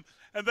around him,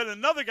 and then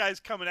another guy's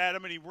coming at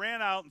him, and he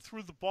ran out and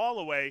threw the ball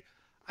away.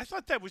 I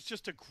thought that was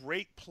just a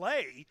great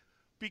play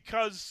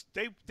because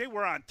they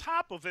were on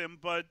top of him,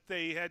 but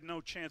they had no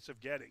chance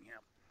of getting him.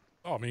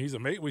 Oh, I mean, he's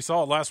amazing. We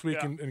saw it last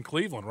week in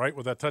Cleveland, right,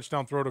 with that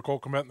touchdown throw to Cole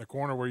Kmet in the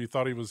corner where you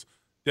thought he was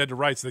dead to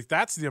rights.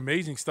 That's the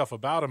amazing stuff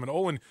about him. And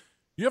Olin,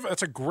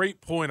 that's a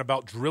great point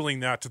about drilling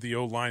that to the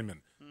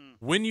O-lineman.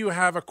 When you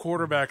have a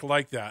quarterback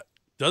like that,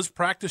 does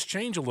practice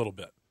change a little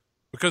bit?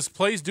 Because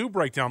plays do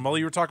break down. Mully,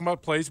 you were talking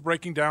about plays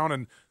breaking down,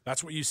 and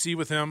that's what you see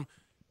with him.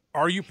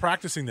 Are you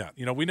practicing that?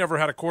 We never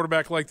had a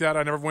quarterback like that.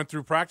 I never went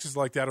through practice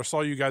like that or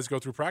saw you guys go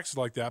through practice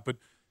like that. But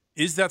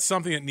is that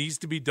something that needs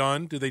to be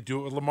done? Do they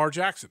do it with Lamar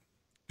Jackson?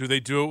 Do they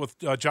do it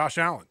with Josh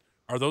Allen?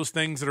 Are those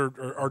things that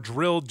are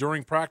drilled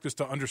during practice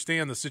to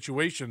understand the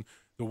situation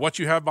that what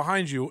you have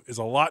behind you is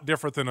a lot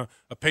different than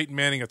a Peyton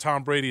Manning, a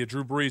Tom Brady, a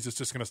Drew Brees that's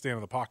just going to stand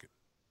in the pocket?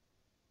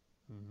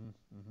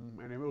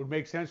 And it would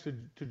make sense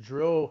to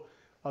drill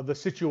the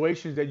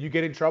situations that you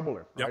get in trouble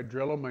in, right? Yep.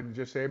 Drill them and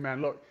just say,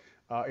 man, look,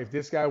 if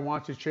this guy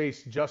wants to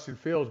chase Justin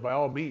Fields, by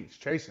all means,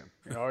 chase him.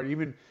 Or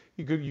even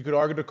you could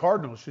argue the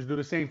Cardinals should do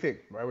the same thing,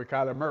 right, with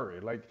Kyler Murray.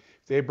 Like,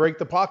 if they break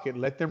the pocket,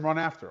 let them run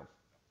after him.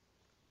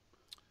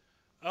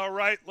 All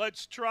right,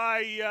 let's try,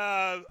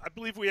 I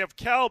believe we have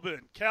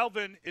Calvin.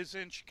 Calvin is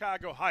in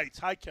Chicago Heights.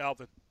 Hi,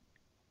 Calvin.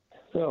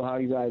 So how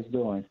you guys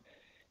doing?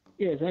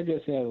 Yes, I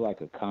just have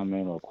like a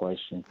comment or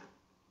question.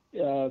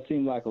 It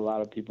seems like a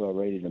lot of people are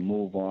ready to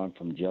move on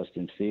from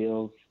Justin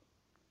Fields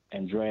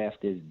and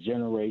draft this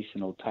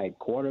generational type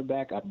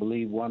quarterback. I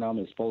believe one of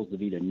them is supposed to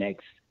be the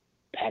next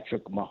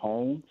Patrick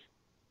Mahomes.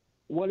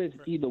 What if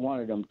either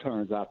one of them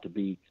turns out to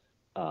be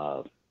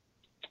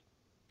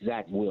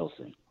Zach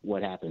Wilson?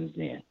 What happens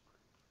then?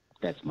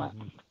 That's my.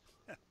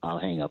 I'll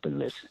hang up and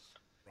listen.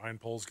 Ryan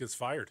Poles gets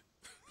fired.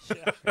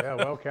 Yeah,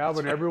 well,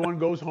 Calvin, everyone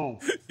goes home.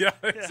 Yeah,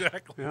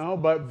 exactly.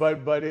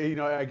 But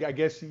I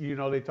guess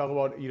they talk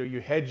about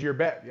you hedge your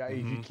bet. Yeah,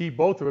 if you keep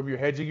both of them, you're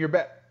hedging your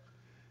bet,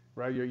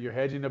 right? You're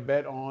hedging the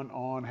bet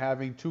on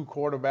having two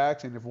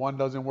quarterbacks, and if one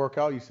doesn't work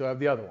out, you still have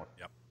the other one.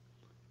 Yep.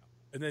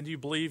 And then do you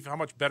believe how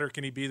much better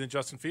can he be than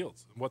Justin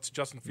Fields? What's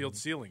Justin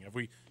Fields' ceiling?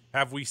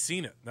 Have we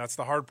seen it? That's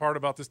the hard part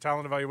about this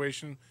talent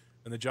evaluation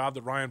and the job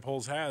that Ryan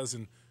Poles has.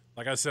 And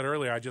like I said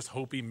earlier, I just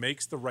hope he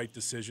makes the right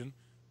decision.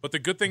 But the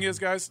good thing is,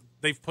 guys,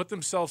 they've put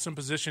themselves in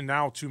position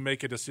now to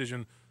make a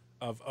decision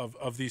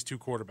of these two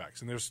quarterbacks.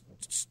 And there's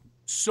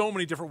so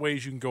many different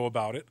ways you can go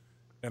about it.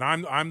 And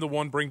I'm the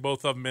one, bring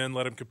both of them in,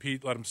 let them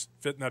compete, let them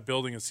fit in that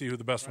building and see who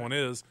the best one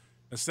is,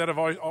 instead of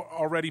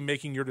already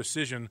making your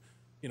decision,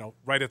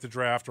 right at the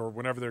draft or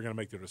whenever they're going to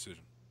make their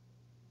decision.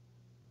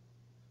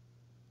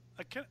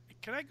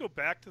 Can I go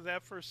back to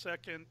that for a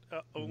second,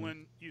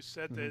 Olin? You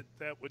said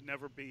that would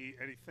never be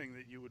anything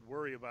that you would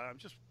worry about.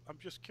 I'm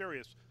just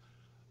curious.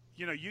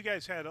 You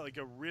guys had like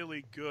a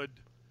really good,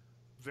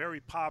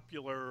 very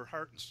popular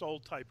heart and soul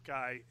type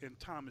guy in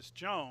Thomas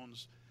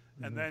Jones,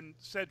 and then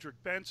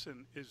Cedric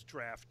Benson is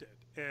drafted.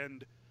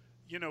 And,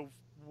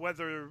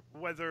 whether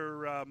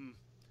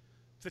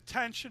the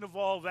tension of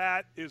all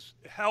that is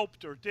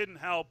helped or didn't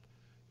help,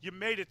 you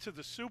made it to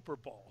the Super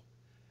Bowl.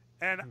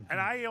 And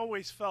I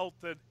always felt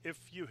that if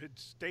you had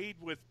stayed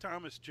with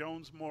Thomas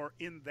Jones more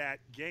in that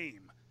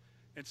game,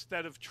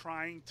 instead of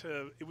trying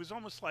to, it was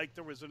almost like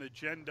there was an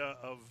agenda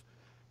of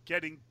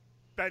getting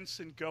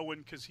Benson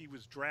going because he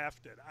was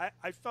drafted.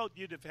 I felt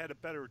you'd have had a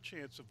better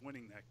chance of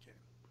winning that game.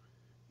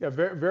 Yeah,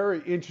 very,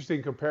 very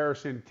interesting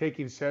comparison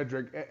taking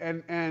Cedric.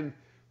 And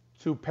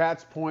to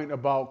Pat's point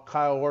about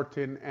Kyle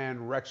Orton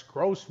and Rex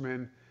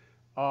Grossman,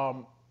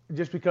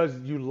 just because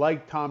you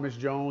like Thomas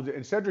Jones,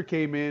 and Cedric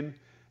came in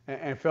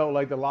and felt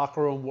like the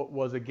locker room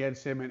was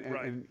against him,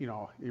 and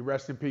he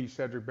rest in peace,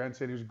 Cedric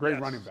Benson. He was a great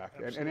running back.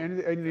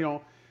 And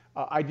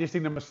I just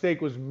think the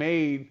mistake was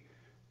made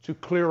to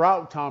clear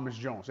out Thomas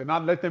Jones and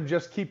not let them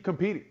just keep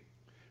competing,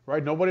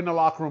 right? Nobody in the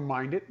locker room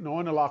minded. No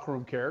one in the locker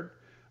room cared.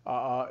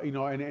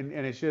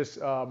 And it's just,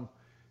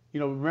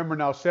 remember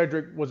now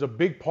Cedric was a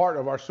big part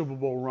of our Super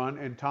Bowl run,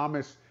 and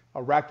Thomas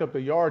racked up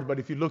the yards. But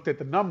if you looked at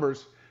the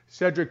numbers,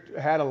 Cedric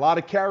had a lot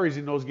of carries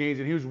in those games,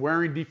 and he was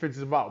wearing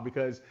defenses out,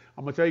 because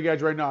I'm going to tell you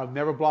guys right now, I've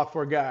never blocked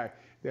for a guy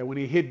that when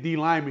he hit D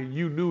lineman,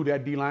 you knew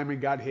that D lineman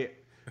got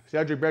hit.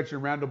 Cedric Benson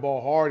ran the ball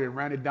hard and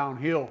ran it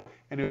downhill,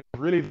 and it was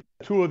really the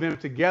two of them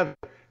together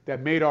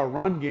that made our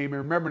run game.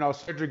 And remember now,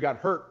 Cedric got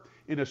hurt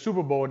in the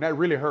Super Bowl, and that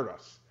really hurt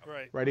us.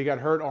 Right. He got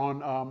hurt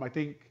on, I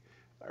think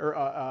we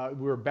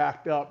were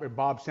backed up, and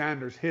Bob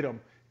Sanders hit him,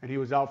 and he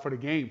was out for the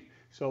game.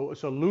 So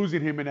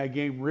losing him in that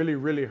game really,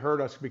 really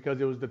hurt us, because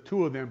it was the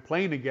two of them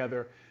playing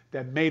together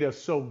that made us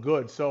so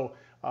good. So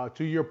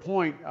to your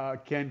point,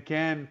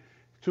 can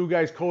two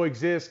guys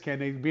coexist? Can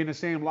they be in the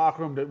same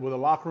locker room? Will the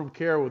locker room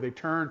care? Will they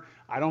turn?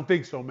 I don't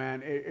think so,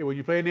 man. When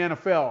you play in the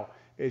NFL,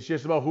 it's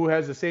just about who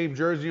has the same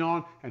jersey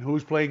on and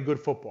who's playing good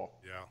football.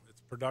 Yeah,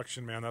 it's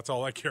production, man. That's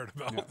all I cared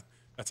about. Yeah.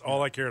 That's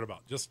all I cared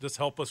about. Just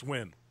help us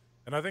win.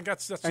 And I think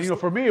that's and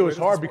for me, it was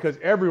hard because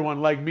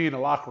everyone liked me in the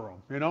locker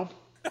room,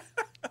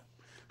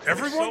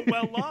 Everyone? So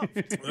well loved.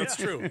 That's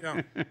true,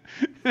 yeah.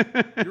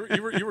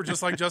 You were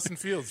just like Justin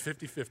Fields,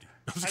 50-50.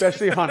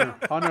 Especially Hunter.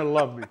 Hunter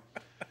loved me.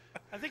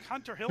 I think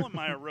Hunter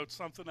Hillemeyer wrote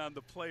something on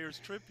the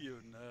Players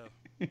Tribune.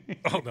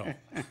 Oh, no.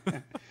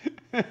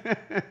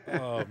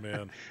 Oh,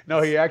 man.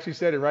 No, he actually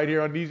said it right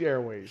here on these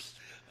airwaves.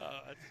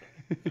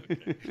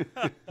 Okay.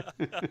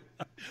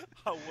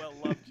 How well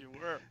loved you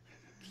were.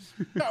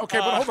 Yeah, okay,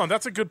 but hold on.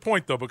 That's a good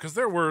point, though, because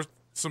there were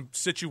some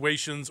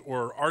situations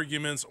or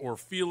arguments or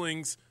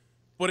feelings,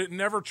 but it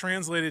never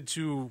translated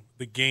to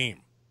the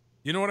game.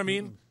 You know what I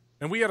mean? Mm-hmm.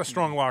 And we had a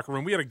strong locker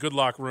room. We had a good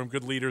locker room,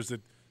 good leaders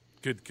that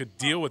could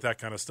deal with that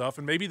kind of stuff.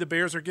 And maybe the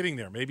Bears are getting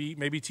there. Maybe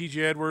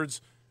T.J.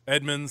 Edwards,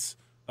 Edmonds,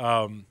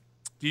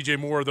 DJ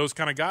Moore, those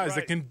kind of guys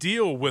that can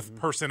deal with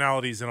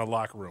personalities in a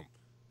locker room.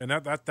 And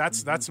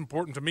that's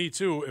important to me,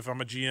 too, if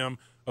I'm a GM,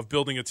 of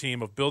building a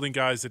team, of building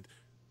guys that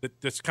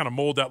kind of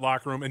mold that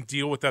locker room and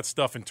deal with that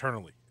stuff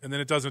internally. And then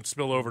it doesn't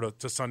spill over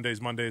to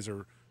Sundays, Mondays,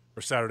 or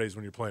Saturdays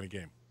when you're playing a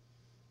game.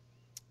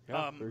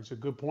 Yeah, it's a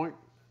good point.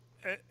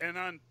 And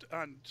on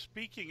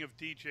speaking of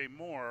DJ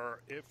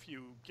Moore, if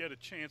you get a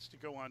chance to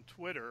go on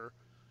Twitter,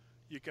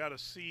 you got to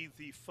see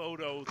the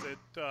photo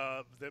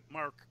that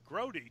Mark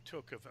Grody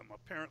took of him.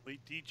 Apparently,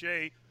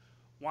 DJ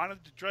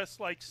wanted to dress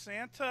like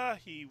Santa.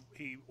 He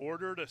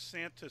ordered a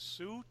Santa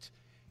suit.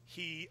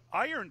 He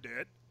ironed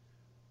it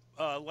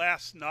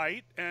last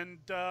night, and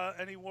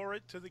he wore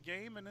it to the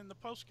game and in the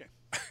postgame.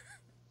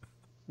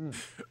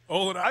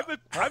 Olin,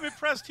 I'm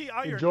impressed he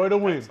ironed. Enjoy the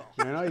win.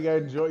 You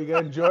gotta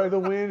enjoy the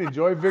win.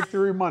 Enjoy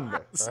Victory Monday.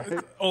 Right?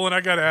 Olin,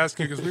 I got to ask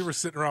you, because we were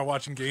sitting around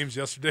watching games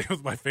yesterday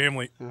with my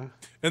family,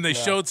 and they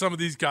showed some of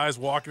these guys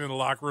walking in the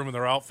locker room in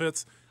their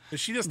outfits, and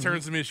she just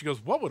turns to me and she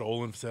goes, "What would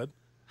Olin have said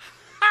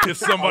if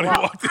somebody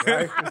walked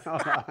in?"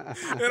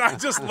 And I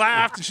just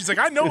laughed, and she's like,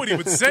 "I know what he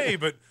would say,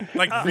 but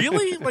like,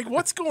 really? Like,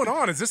 what's going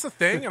on? Is this a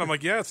thing?" And I'm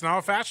like, "Yeah, it's now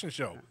a fashion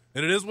show,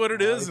 and it is what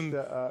it is, and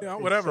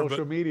whatever."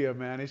 Social media,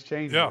 man, it's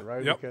changing it,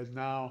 right? Yep. Because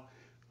now,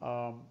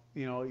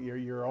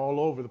 you're all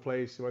over the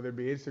place, whether it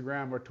be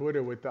Instagram or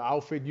Twitter, with the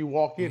outfit you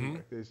walk in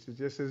with. It's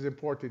just as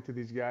important to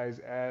these guys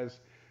as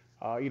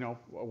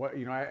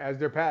as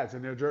their pads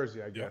and their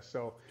jersey, I guess.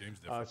 So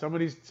some of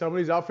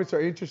these outfits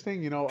are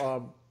interesting.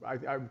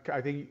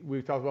 I think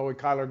we talked about with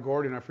Kyler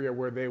Gordon. I forget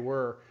where they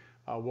were.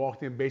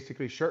 Walked in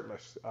basically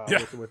shirtless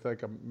with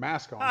like a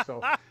mask on.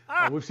 So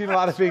we've seen a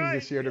lot of things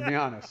this year, to be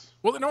honest.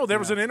 Well, no, there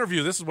was an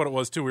interview. This is what it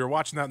was, too. We were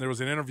watching that, and there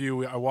was an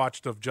interview I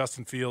watched of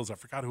Justin Fields. I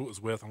forgot who it was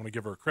with. I want to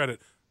give her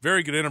credit.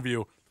 Very good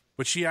interview.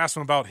 But she asked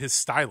him about his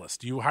stylist.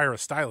 Do you hire a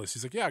stylist?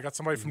 He's like, yeah, I got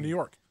somebody from New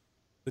York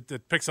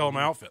that picks all of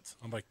my outfits.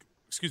 I'm like,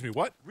 excuse me,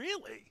 what?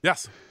 Really?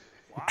 Yes.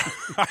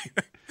 Wow.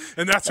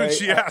 And that's when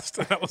she asked.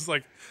 And I was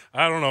like,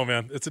 I don't know,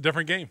 man. It's a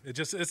different game.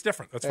 It's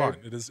different. That's fine.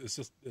 It is. It's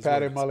just.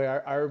 Pat and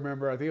Mully, I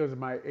remember. I think it was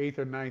my 8th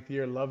or 9th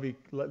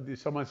year.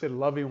 Someone said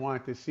Lovey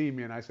wanted to see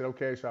me, and I said,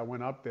 okay. So I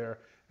went up there,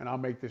 and I'll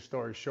make this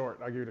story short.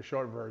 I'll give you the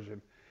short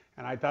version.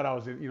 And I thought I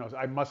was,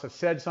 I must have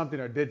said something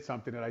or did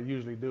something that I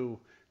usually do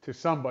to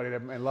somebody,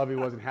 and Lovey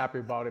wasn't happy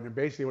about it. And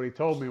basically, what he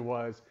told me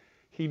was,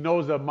 he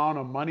knows the amount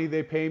of money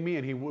they pay me,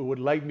 and he would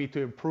like me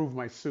to improve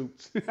my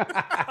suits. He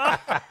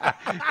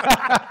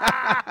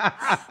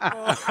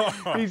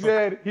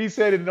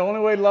said, in the only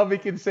way Lovey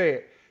can say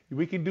it,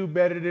 we can do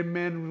better than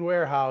Men's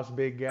Warehouse,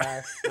 big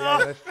guy.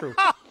 Yeah, that's true.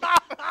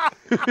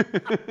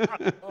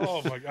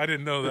 Oh my! I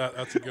didn't know that.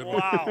 That's a good one.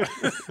 Wow.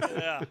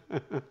 Yeah.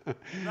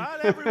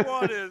 Not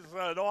everyone is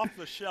an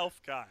off-the-shelf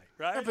guy,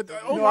 right? Yeah, but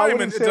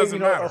it doesn't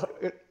matter.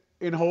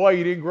 In Hawaii,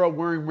 you didn't grow up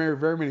wearing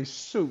very many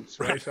suits,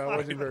 right? So I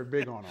wasn't very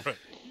big on them. Right.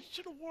 You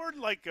should have worn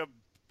like a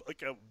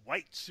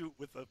white suit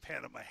with a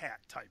Panama hat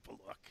type of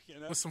look, you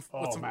know?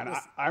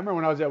 I remember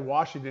when I was at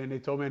Washington, they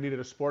told me I needed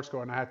a sports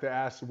coat, and I had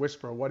to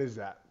whisper, "What is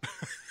that?"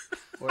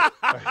 I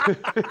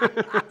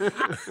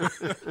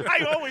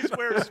always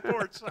wear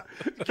sports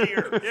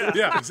gear.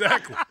 Yeah,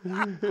 exactly.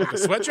 Like a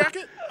sweat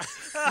jacket?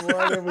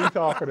 What are we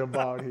talking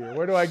about here?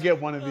 Where do I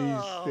get one of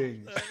these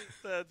things?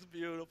 That's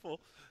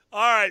beautiful. All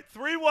right,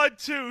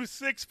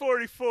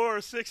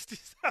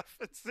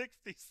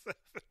 312-644-6767.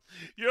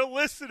 You're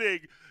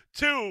listening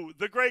to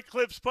the Great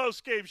Clips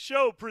Postgame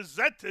Show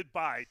presented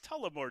by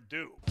Tullamore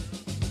Dew.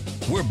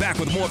 We're back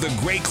with more of the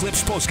Great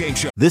Clips Postgame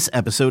Show. This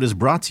episode is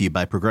brought to you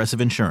by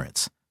Progressive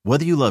Insurance.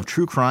 Whether you love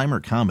true crime or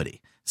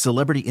comedy,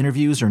 celebrity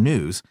interviews or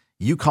news,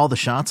 you call the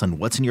shots on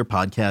what's in your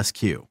podcast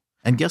queue.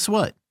 And guess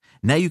what?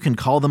 Now you can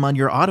call them on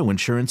your auto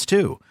insurance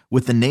too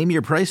with the Name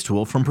Your Price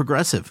tool from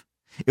Progressive.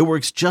 It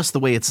works just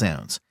the way it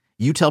sounds.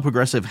 You tell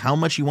Progressive how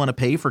much you want to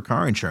pay for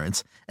car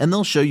insurance, and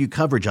they'll show you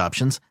coverage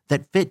options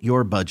that fit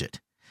your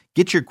budget.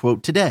 Get your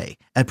quote today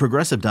at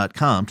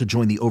Progressive.com to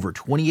join the over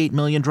 28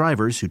 million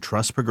drivers who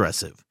trust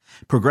Progressive.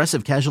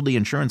 Progressive Casualty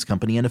Insurance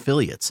Company and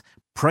Affiliates.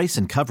 Price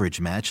and coverage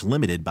match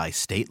limited by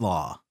state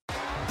law.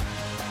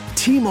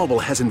 T-Mobile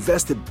has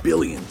invested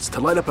billions to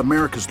light up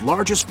America's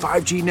largest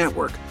 5G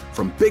network,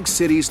 from big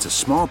cities to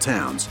small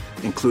towns,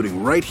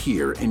 including right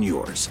here in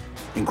yours.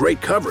 And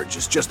great coverage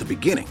is just the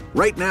beginning.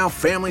 Right now,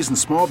 families and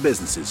small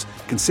businesses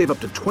can save up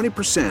to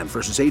 20%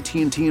 versus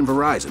AT&T and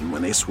Verizon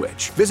when they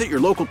switch. Visit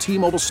your local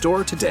T-Mobile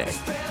store today.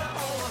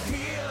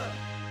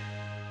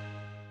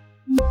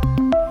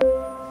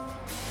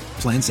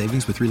 Plan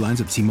savings with 3 lines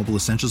of T-Mobile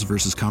Essentials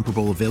versus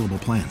comparable available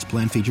plans.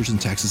 Plan features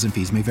and taxes and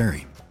fees may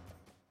vary.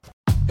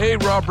 Hey,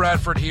 Rob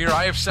Bradford here.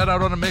 I have set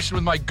out on a mission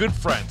with my good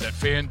friends at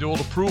FanDuel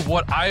to prove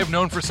what I have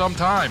known for some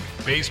time.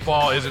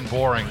 Baseball isn't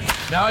boring.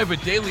 Now I have a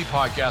daily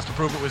podcast to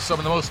prove it with some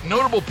of the most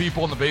notable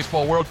people in the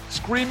baseball world,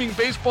 screaming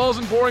baseball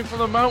isn't boring from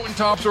the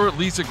mountaintops, or at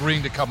least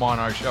agreeing to come on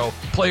our show.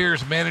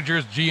 Players,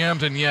 managers,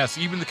 GMs, and yes,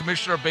 even the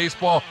commissioner of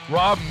baseball,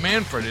 Rob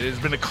Manfred. It has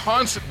been a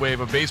constant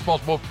wave of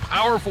baseball's most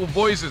powerful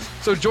voices.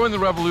 So join the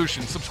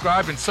revolution.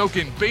 Subscribe and soak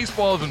in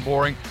Baseball Isn't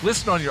Boring.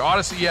 Listen on your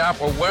Odyssey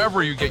app or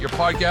wherever you get your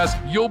podcasts.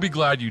 You'll be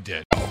glad you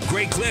did.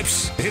 Great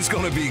Clips, it's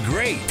going to be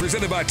great.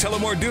 Presented by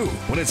Tullamore Dew.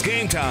 When it's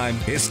game time,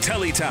 it's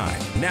Telly time.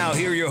 Now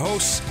here are your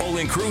hosts,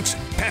 Olin Kreutz,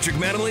 Patrick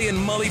Mannelly, and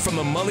Mully from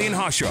the Mully and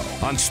Haw Show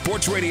on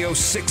Sports Radio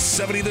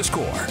 670 The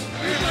Score.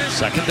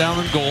 Second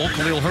down and goal.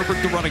 Khalil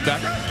Herbert, the running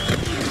back.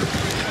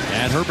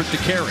 And Herbert to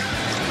carry.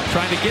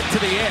 Trying to get to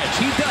the edge.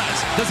 He does.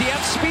 Does he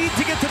have speed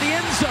to get to the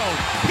end zone?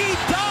 He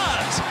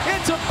does.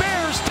 It's a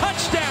Bears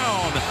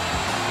touchdown.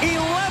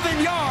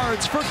 11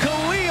 yards for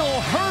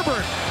Khalil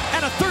Herbert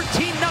and a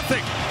 13-0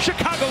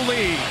 Chicago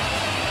lead.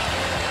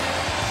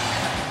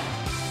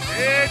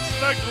 It's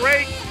the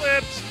Great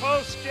Clips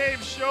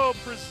Post-Game Show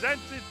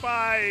presented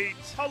by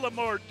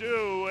Tullamore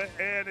Dew,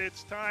 and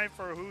it's time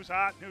for Who's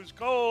Hot and Who's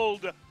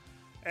Cold.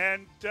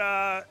 And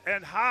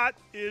hot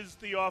is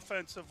the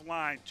offensive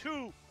line.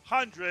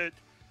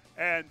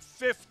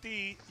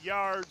 250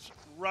 yards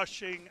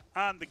rushing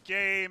on the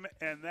game,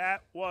 and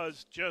that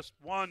was just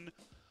one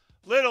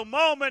little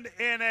moment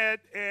in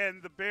it,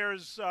 and the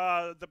Bears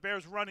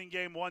running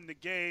game won the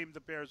game. The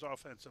Bears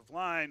offensive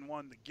line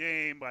won the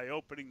game by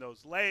opening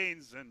those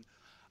lanes, and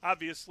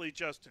obviously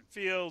Justin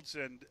Fields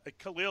and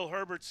Khalil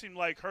Herbert seemed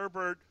like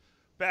Herbert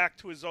back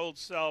to his old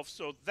self.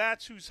 So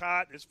that's who's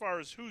hot. As far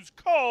as who's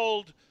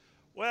cold,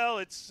 well,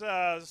 it's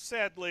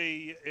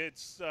sadly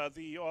it's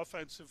the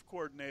offensive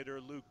coordinator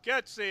Luke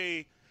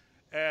Getsy,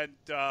 and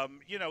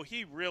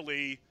he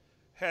really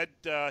had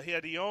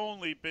he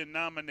only been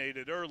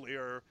nominated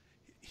earlier,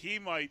 he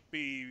might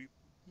be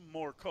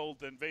more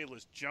cold than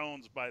Velus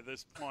Jones by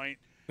this point.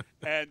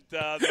 And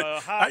the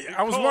hot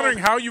I was wondering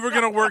how you were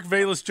going to work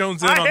Velus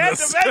Jones in on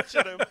this. I had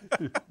to mention him.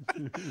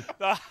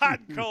 The hot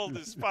and cold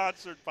is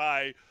sponsored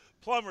by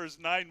Plumbers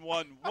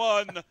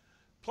 911.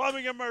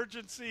 Plumbing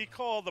emergency,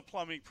 call the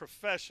plumbing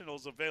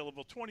professionals,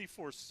 available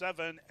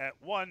 24/7 at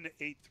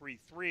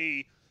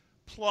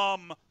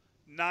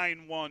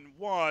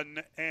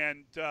 1-833-PLUM-911,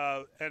 and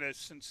a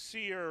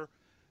sincere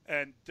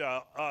and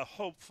a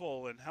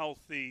hopeful and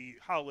healthy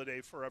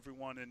holiday for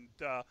everyone.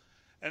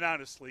 And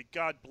honestly,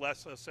 God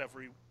bless us,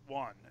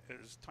 everyone,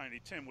 as Tiny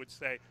Tim would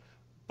say.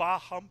 Bah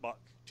humbug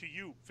to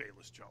you,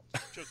 Velus Jones.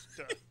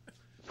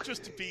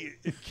 Just to be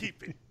in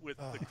keeping with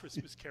the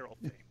Christmas Carol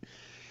theme.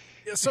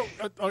 Yeah, so,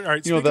 all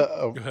right. Go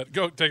ahead.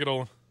 Go take it,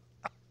 Olin.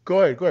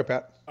 Go ahead,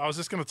 Pat. I was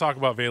just going to talk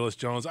about Velus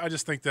Jones. I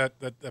just think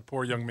that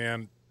poor young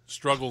man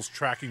struggles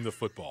tracking the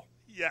football.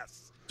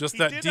 Yes. Just He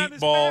that did on deep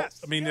his ball.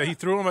 pass. I mean, he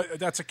threw him.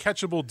 That's a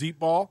catchable deep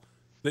ball.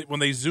 When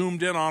they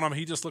zoomed in on him,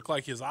 he just looked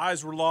like his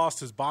eyes were lost,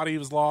 his body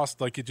was lost.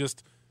 Like it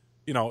just,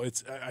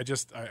 it's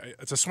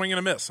a swing and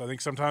a miss. I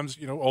think sometimes,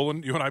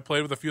 Olin, you and I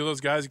played with a few of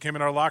those guys who came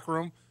in our locker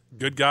room.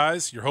 Good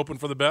guys. You're hoping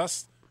for the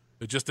best.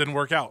 It just didn't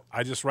work out.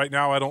 Right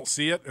now I don't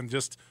see it. And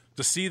just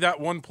to see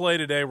that one play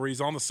today where he's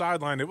on the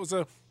sideline, it was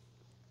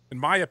in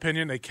my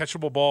opinion, a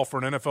catchable ball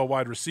for an NFL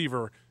wide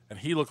receiver, and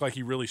he looked like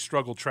he really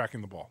struggled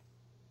tracking the ball.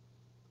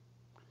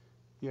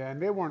 Yeah,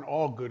 and they weren't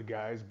all good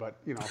guys, but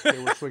they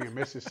were swinging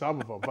misses, some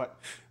of them. But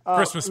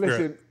Christmas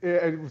spirit.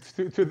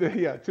 Listen, to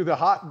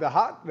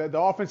the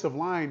offensive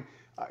line.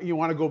 You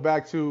want to go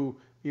back to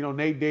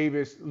Nate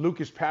Davis,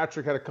 Lucas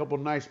Patrick had a couple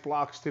nice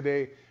blocks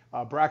today.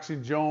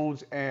 Braxton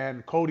Jones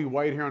and Cody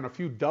White here on a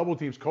few double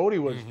teams. Cody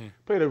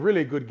played a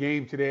really good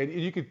game today, and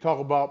you can talk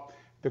about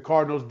the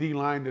Cardinals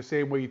D-line the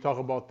same way you talk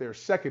about their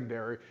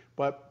secondary,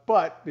 but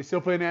they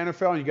still play in the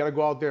NFL, and you got to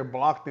go out there and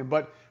block them.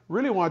 But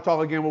really want to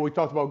talk again what we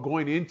talked about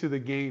going into the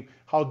game,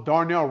 how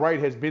Darnell Wright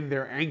has been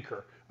their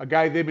anchor, a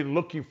guy they've been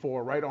looking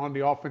for right on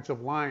the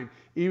offensive line.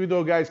 Even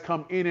though guys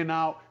come in and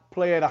out,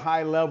 play at a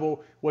high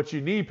level, what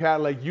you need,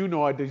 Pat,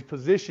 at these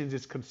positions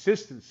is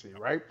consistency,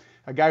 right?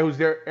 A guy who's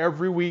there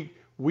every week,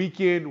 week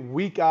in,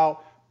 week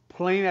out,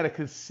 playing at a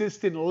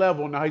consistent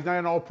level. Now, he's not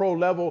an all-pro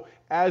level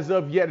as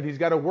of yet, and he's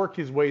got to work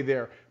his way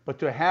there. But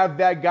to have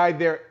that guy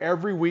there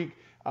every week,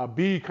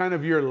 be kind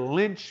of your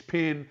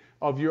linchpin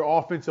of your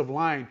offensive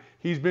line,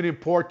 he's been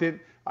important.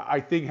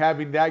 I think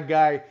having that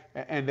guy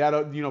and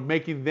that,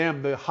 making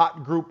them the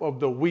hot group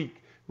of the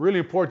week, really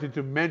important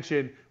to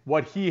mention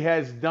what he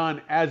has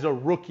done as a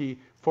rookie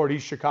for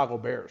these Chicago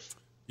Bears.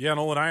 Yeah,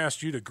 Nolan, I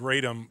asked you to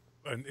grade him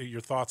and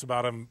your thoughts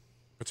about him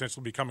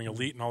potentially becoming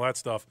elite and all that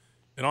stuff.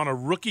 And on a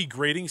rookie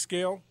grading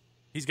scale,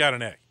 he's got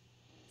an A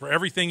for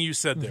everything you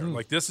said there.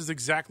 Like, this is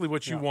exactly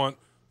what you want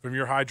from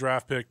your high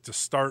draft pick to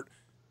start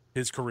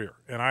his career.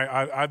 And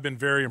I've been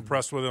very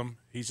impressed with him.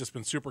 He's just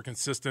been super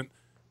consistent.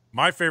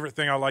 My favorite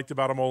thing I liked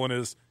about him, Olin,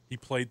 is he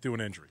played through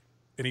an injury.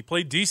 And he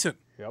played decent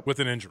with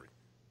an injury.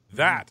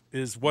 That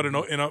is what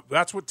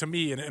that's what, to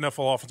me, an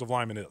NFL offensive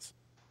lineman is.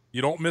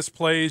 You don't miss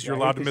plays. You're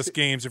allowed to miss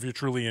games if you're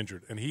truly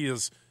injured. And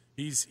he's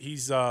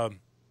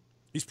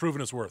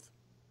proven his worth.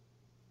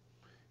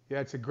 Yeah,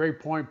 it's a great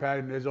point, Pat.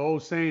 And there's an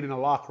old saying in the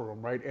locker room,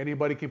 right?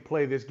 Anybody can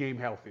play this game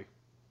healthy.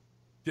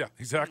 Yeah,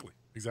 exactly.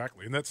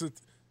 And that's it.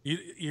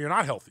 You're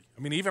not healthy.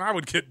 I mean, even I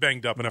would get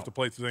banged up and have to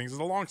play through things as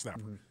a long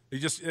snapper.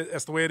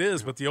 That's the way it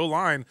is. But the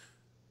O-line,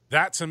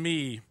 that to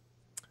me,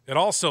 it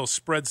also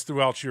spreads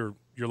throughout your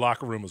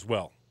locker room as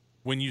well.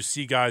 When you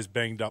see guys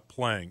banged up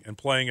playing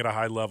at a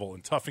high level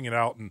and toughing it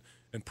out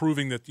and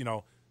proving that,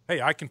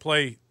 hey, I can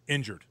play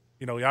injured.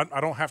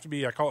 I don't have to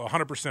be, I call it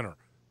 100%er.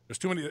 There's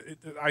too many.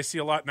 I see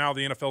a lot now.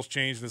 The NFL's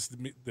changed.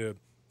 The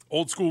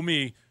old school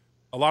me,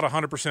 a lot of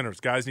 100%ers.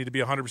 Guys need to be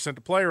 100%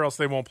 to play or else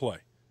they won't play.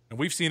 And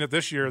we've seen it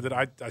this year that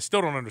I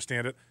still don't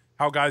understand it,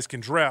 how guys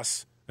can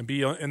dress and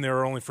be in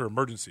there only for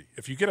emergency.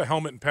 If you get a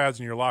helmet and pads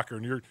in your locker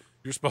and you're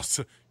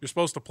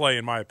supposed to play,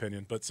 in my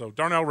opinion. But so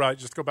Darnell Wright,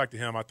 just go back to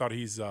him. I thought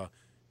he's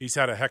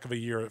had a heck of a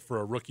year for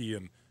a rookie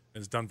and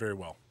has done very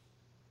well.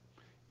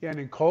 Yeah, and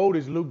in cold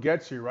is Luke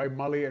Getsy, right,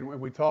 Mully? And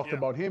we talked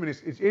about him. And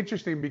it's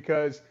interesting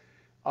because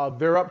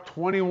they're up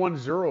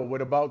 21-0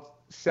 with about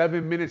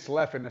 7 minutes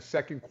left in the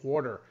second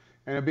quarter.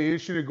 And it'll be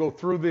interesting to go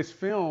through this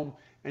film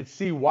and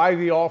see why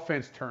the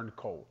offense turned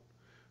cold,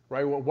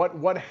 right?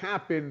 What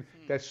happened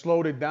that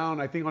slowed it down?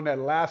 I think on that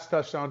last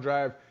touchdown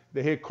drive,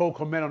 they hit Cole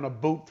Kmet on a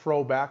boot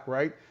throwback,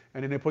 right?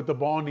 And then they put the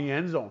ball in the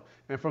end zone.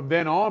 And from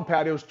then on,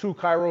 Pat, it was 2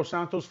 Cairo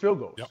Santos field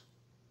goals. Yep.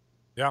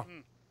 Yeah.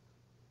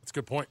 That's a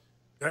good point.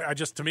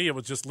 To me, it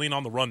was just lean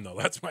on the run, though.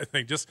 That's my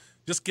thing. Just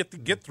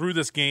get through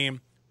this game,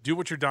 do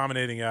what you're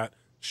dominating at,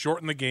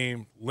 shorten the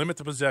game, limit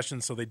the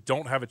possession so they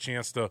don't have a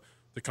chance to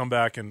come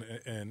back and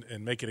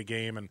make it a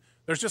game. And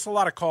there's just a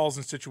lot of calls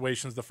and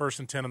situations, the 1st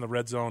and 10 in the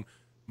red zone.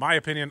 My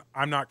opinion,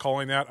 I'm not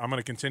calling that. I'm going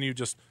to continue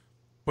just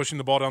pushing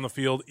the ball down the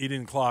field,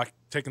 eating the clock,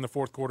 taking the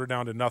fourth quarter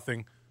down to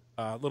nothing.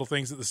 Little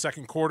things at the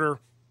second quarter,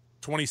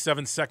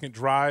 27-second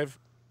drive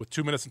with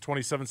 2 minutes and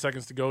 27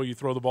 seconds to go. You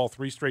throw the ball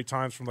 3 straight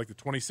times from like the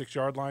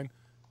 26-yard line.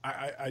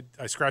 I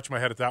scratch my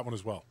head at that one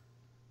as well.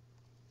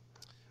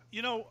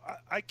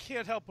 I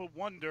can't help but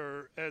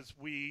wonder as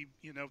we,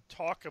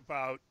 talk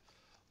about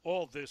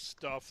all this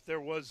stuff.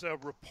 There was a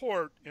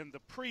report in the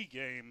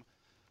pregame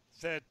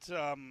that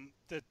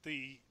that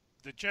the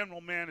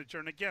general manager,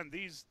 and again,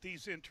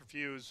 these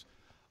interviews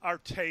are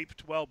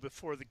taped well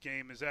before the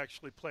game is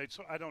actually played,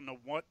 so I don't know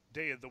what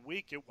day of the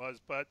week it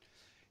was, but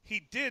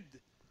he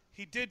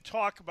did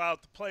talk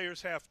about the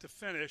players have to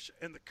finish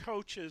and the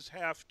coaches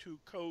have to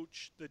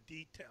coach the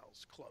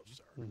details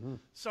closer.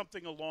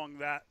 Something along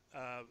that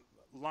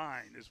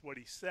line is what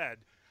he said.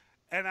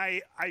 And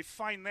I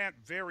find that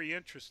very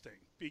interesting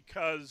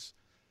because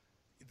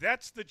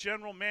that's the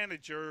general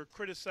manager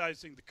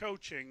criticizing the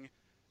coaching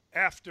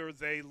after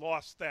they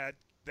lost that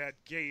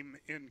game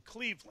in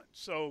Cleveland.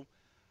 So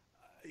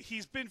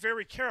he's been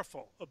very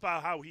careful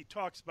about how he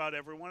talks about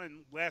everyone.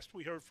 And last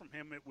we heard from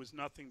him, it was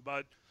nothing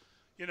but,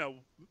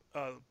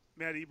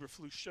 Matt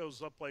Eberflus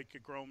shows up like a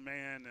grown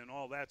man and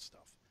all that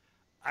stuff.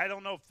 I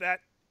don't know if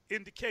that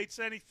indicates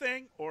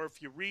anything or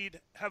if you read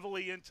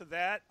heavily into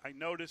that. I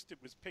noticed it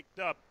was picked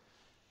up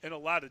in a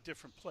lot of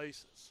different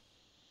places.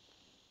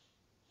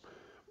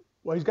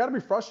 Well, he's got to be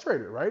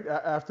frustrated, right?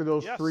 After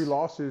those three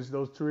losses,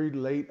 those three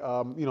late,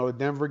 the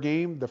Denver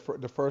game, the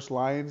first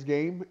Lions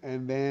game,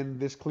 and then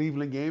this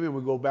Cleveland game, and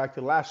we go back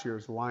to last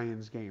year's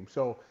Lions game.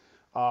 So,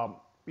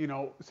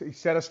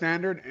 set a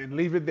standard and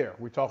leave it there.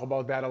 We talk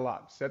about that a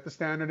lot. Set the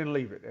standard and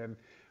leave it. And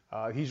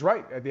he's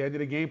right. At the end of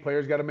the game,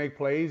 players got to make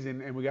plays,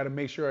 and we got to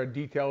make sure our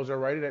details are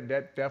right.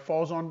 That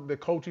falls on the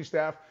coaching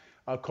staff,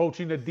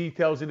 coaching the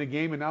details in the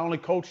game, and not only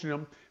coaching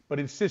them, but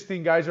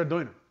insisting guys are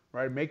doing them,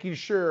 right? Making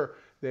sure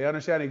they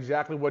understand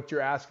exactly what you're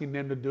asking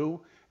them to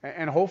do.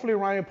 And hopefully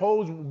Ryan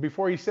Poles,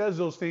 before he says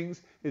those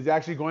things, is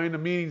actually going into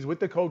meetings with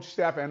the coaching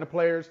staff and the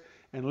players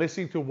and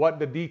listening to what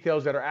the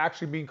details that are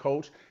actually being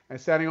coached and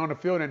standing on the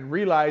field and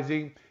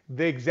realizing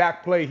the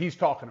exact play he's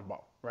talking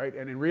about, right?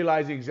 And then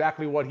realizing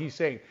exactly what he's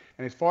saying.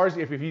 And as far as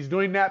if he's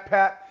doing that,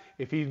 Pat,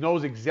 if he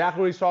knows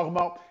exactly what he's talking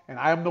about, and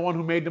I am the one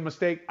who made the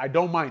mistake, I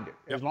don't mind it.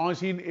 Yep. As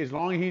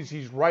long as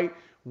he's right,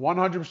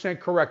 100%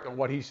 correct on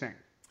what he's saying.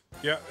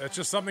 Yeah, it's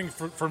just something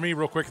for me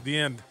real quick at the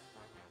end.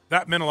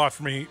 That meant a lot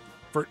for me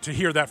to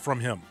hear that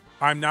from him.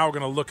 I'm now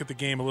going to look at the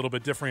game a little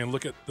bit differently and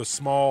look at the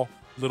small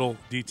little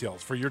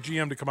details. For your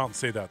GM to come out and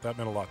say that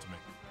meant a lot to me.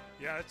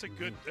 Yeah, that's a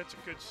good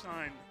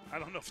sign. I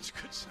don't know if it's a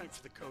good sign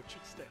for the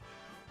coaching staff.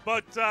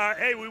 But,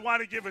 hey, we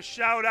want to give a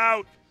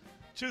shout-out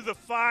to the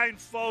fine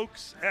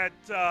folks at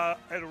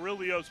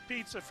Aurelio's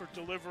Pizza for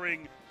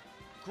delivering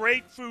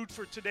great food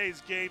for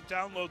today's game.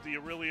 Download the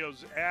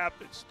Aurelio's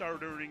app and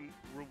start earning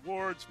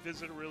rewards.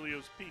 Visit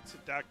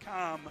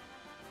Aurelio'sPizza.com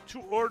to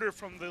order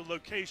from the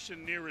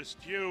location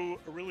nearest you.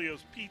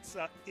 Aurelio's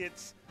Pizza,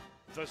 it's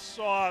the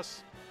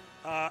sauce.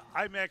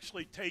 I'm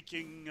actually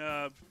taking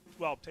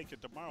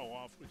tomorrow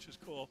off, which is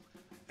cool.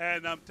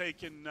 And I'm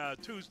taking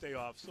Tuesday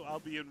off. So I'll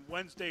be in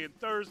Wednesday and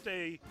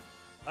Thursday,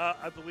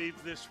 I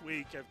believe, this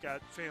week. I've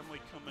got family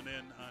coming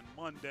in on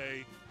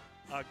Monday.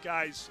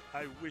 Guys,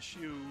 I wish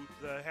you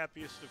the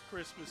happiest of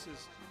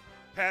Christmases.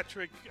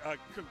 Patrick,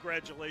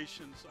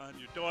 congratulations on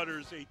your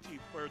daughter's 18th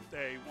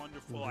birthday.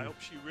 Wonderful. Mm-hmm. I hope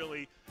she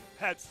really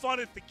had fun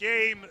at the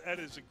game. That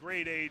is a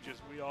great age, as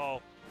we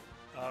all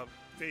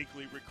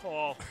vaguely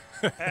recall.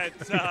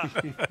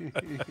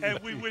 And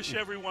we wish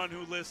everyone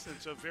who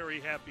listens a very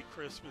happy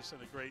Christmas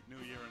and a great New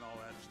Year and all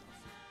that stuff.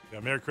 Yeah,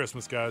 Merry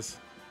Christmas, guys.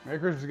 Merry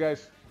Christmas,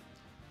 guys.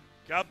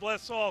 God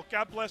bless all.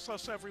 God bless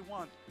us,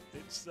 everyone.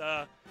 It's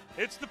the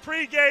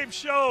pregame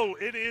show.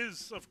 It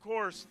is, of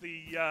course,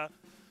 the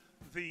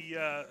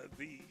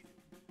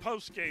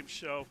postgame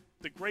show,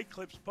 the Great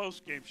Clips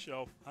postgame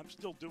show. I'm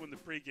still doing the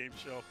pregame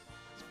show.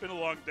 It's been a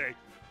long day.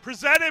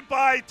 Presented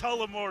by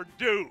Tullamore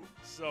Dew.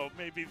 So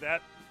maybe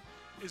that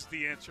is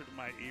the answer to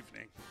my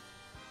evening.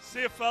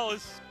 See you,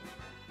 fellas.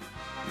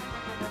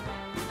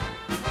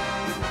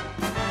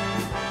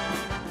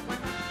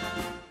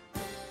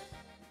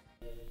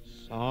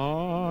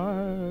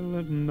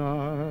 Silent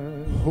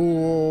night,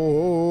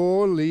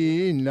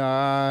 holy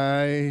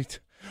night,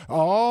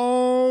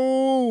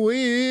 all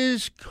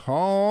is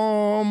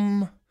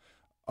calm,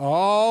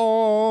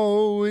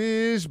 all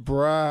is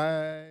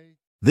bright.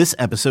 This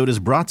episode is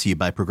brought to you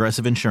by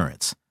Progressive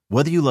Insurance.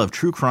 Whether you love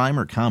true crime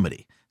or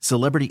comedy,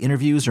 celebrity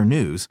interviews or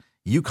news,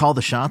 you call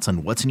the shots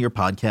on what's in your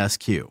podcast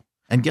queue.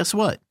 And guess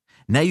what?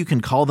 Now you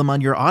can call them on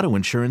your auto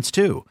insurance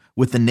too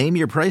with the Name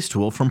Your Price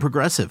tool from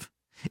Progressive.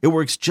 It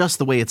works just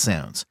the way it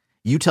sounds.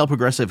 You tell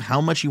Progressive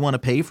how much you want to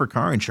pay for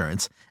car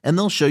insurance, and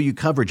they'll show you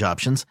coverage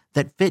options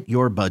that fit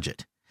your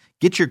budget.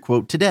 Get your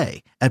quote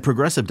today at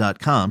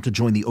Progressive.com to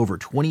join the over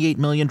 28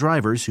 million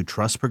drivers who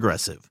trust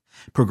Progressive.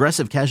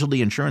 Progressive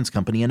Casualty Insurance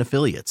Company and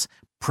Affiliates.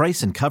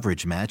 Price and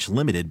coverage match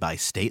limited by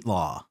state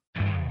law.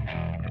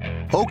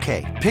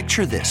 Okay,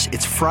 picture this.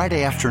 It's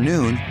Friday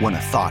afternoon when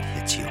a thought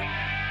hits you.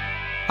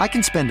 I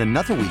can spend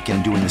another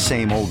weekend doing the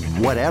same old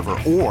whatever,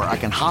 or I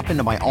can hop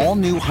into my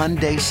all-new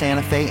Hyundai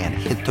Santa Fe and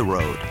hit the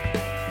road.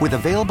 With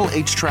available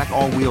H-Track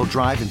all-wheel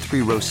drive and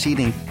 3-row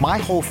seating, my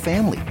whole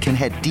family can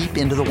head deep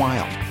into the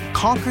wild.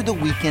 Conquer the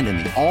weekend in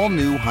the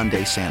all-new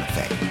Hyundai Santa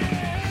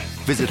Fe.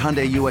 Visit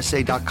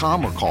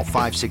HyundaiUSA.com or call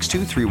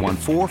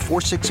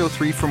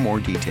 562-314-4603 for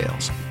more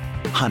details.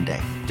 Hyundai,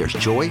 there's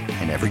joy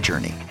in every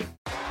journey.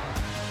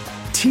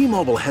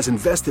 T-Mobile has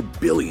invested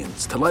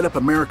billions to light up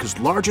America's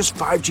largest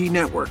 5G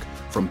network,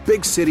 from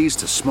big cities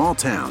to small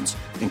towns,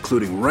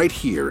 including right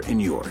here in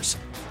yours.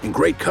 And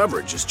great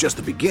coverage is just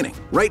the beginning.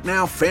 Right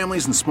now,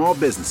 families and small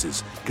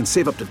businesses can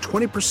save up to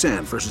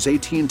 20% versus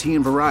AT&T and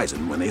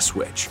Verizon when they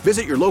switch.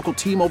 Visit your local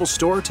T-Mobile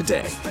store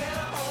today.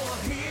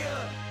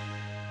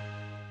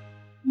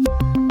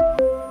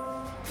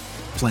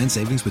 Plan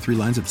savings with 3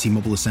 lines of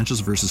T-Mobile Essentials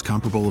versus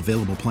comparable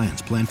available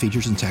plans. Plan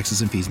features and taxes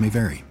and fees may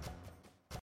vary.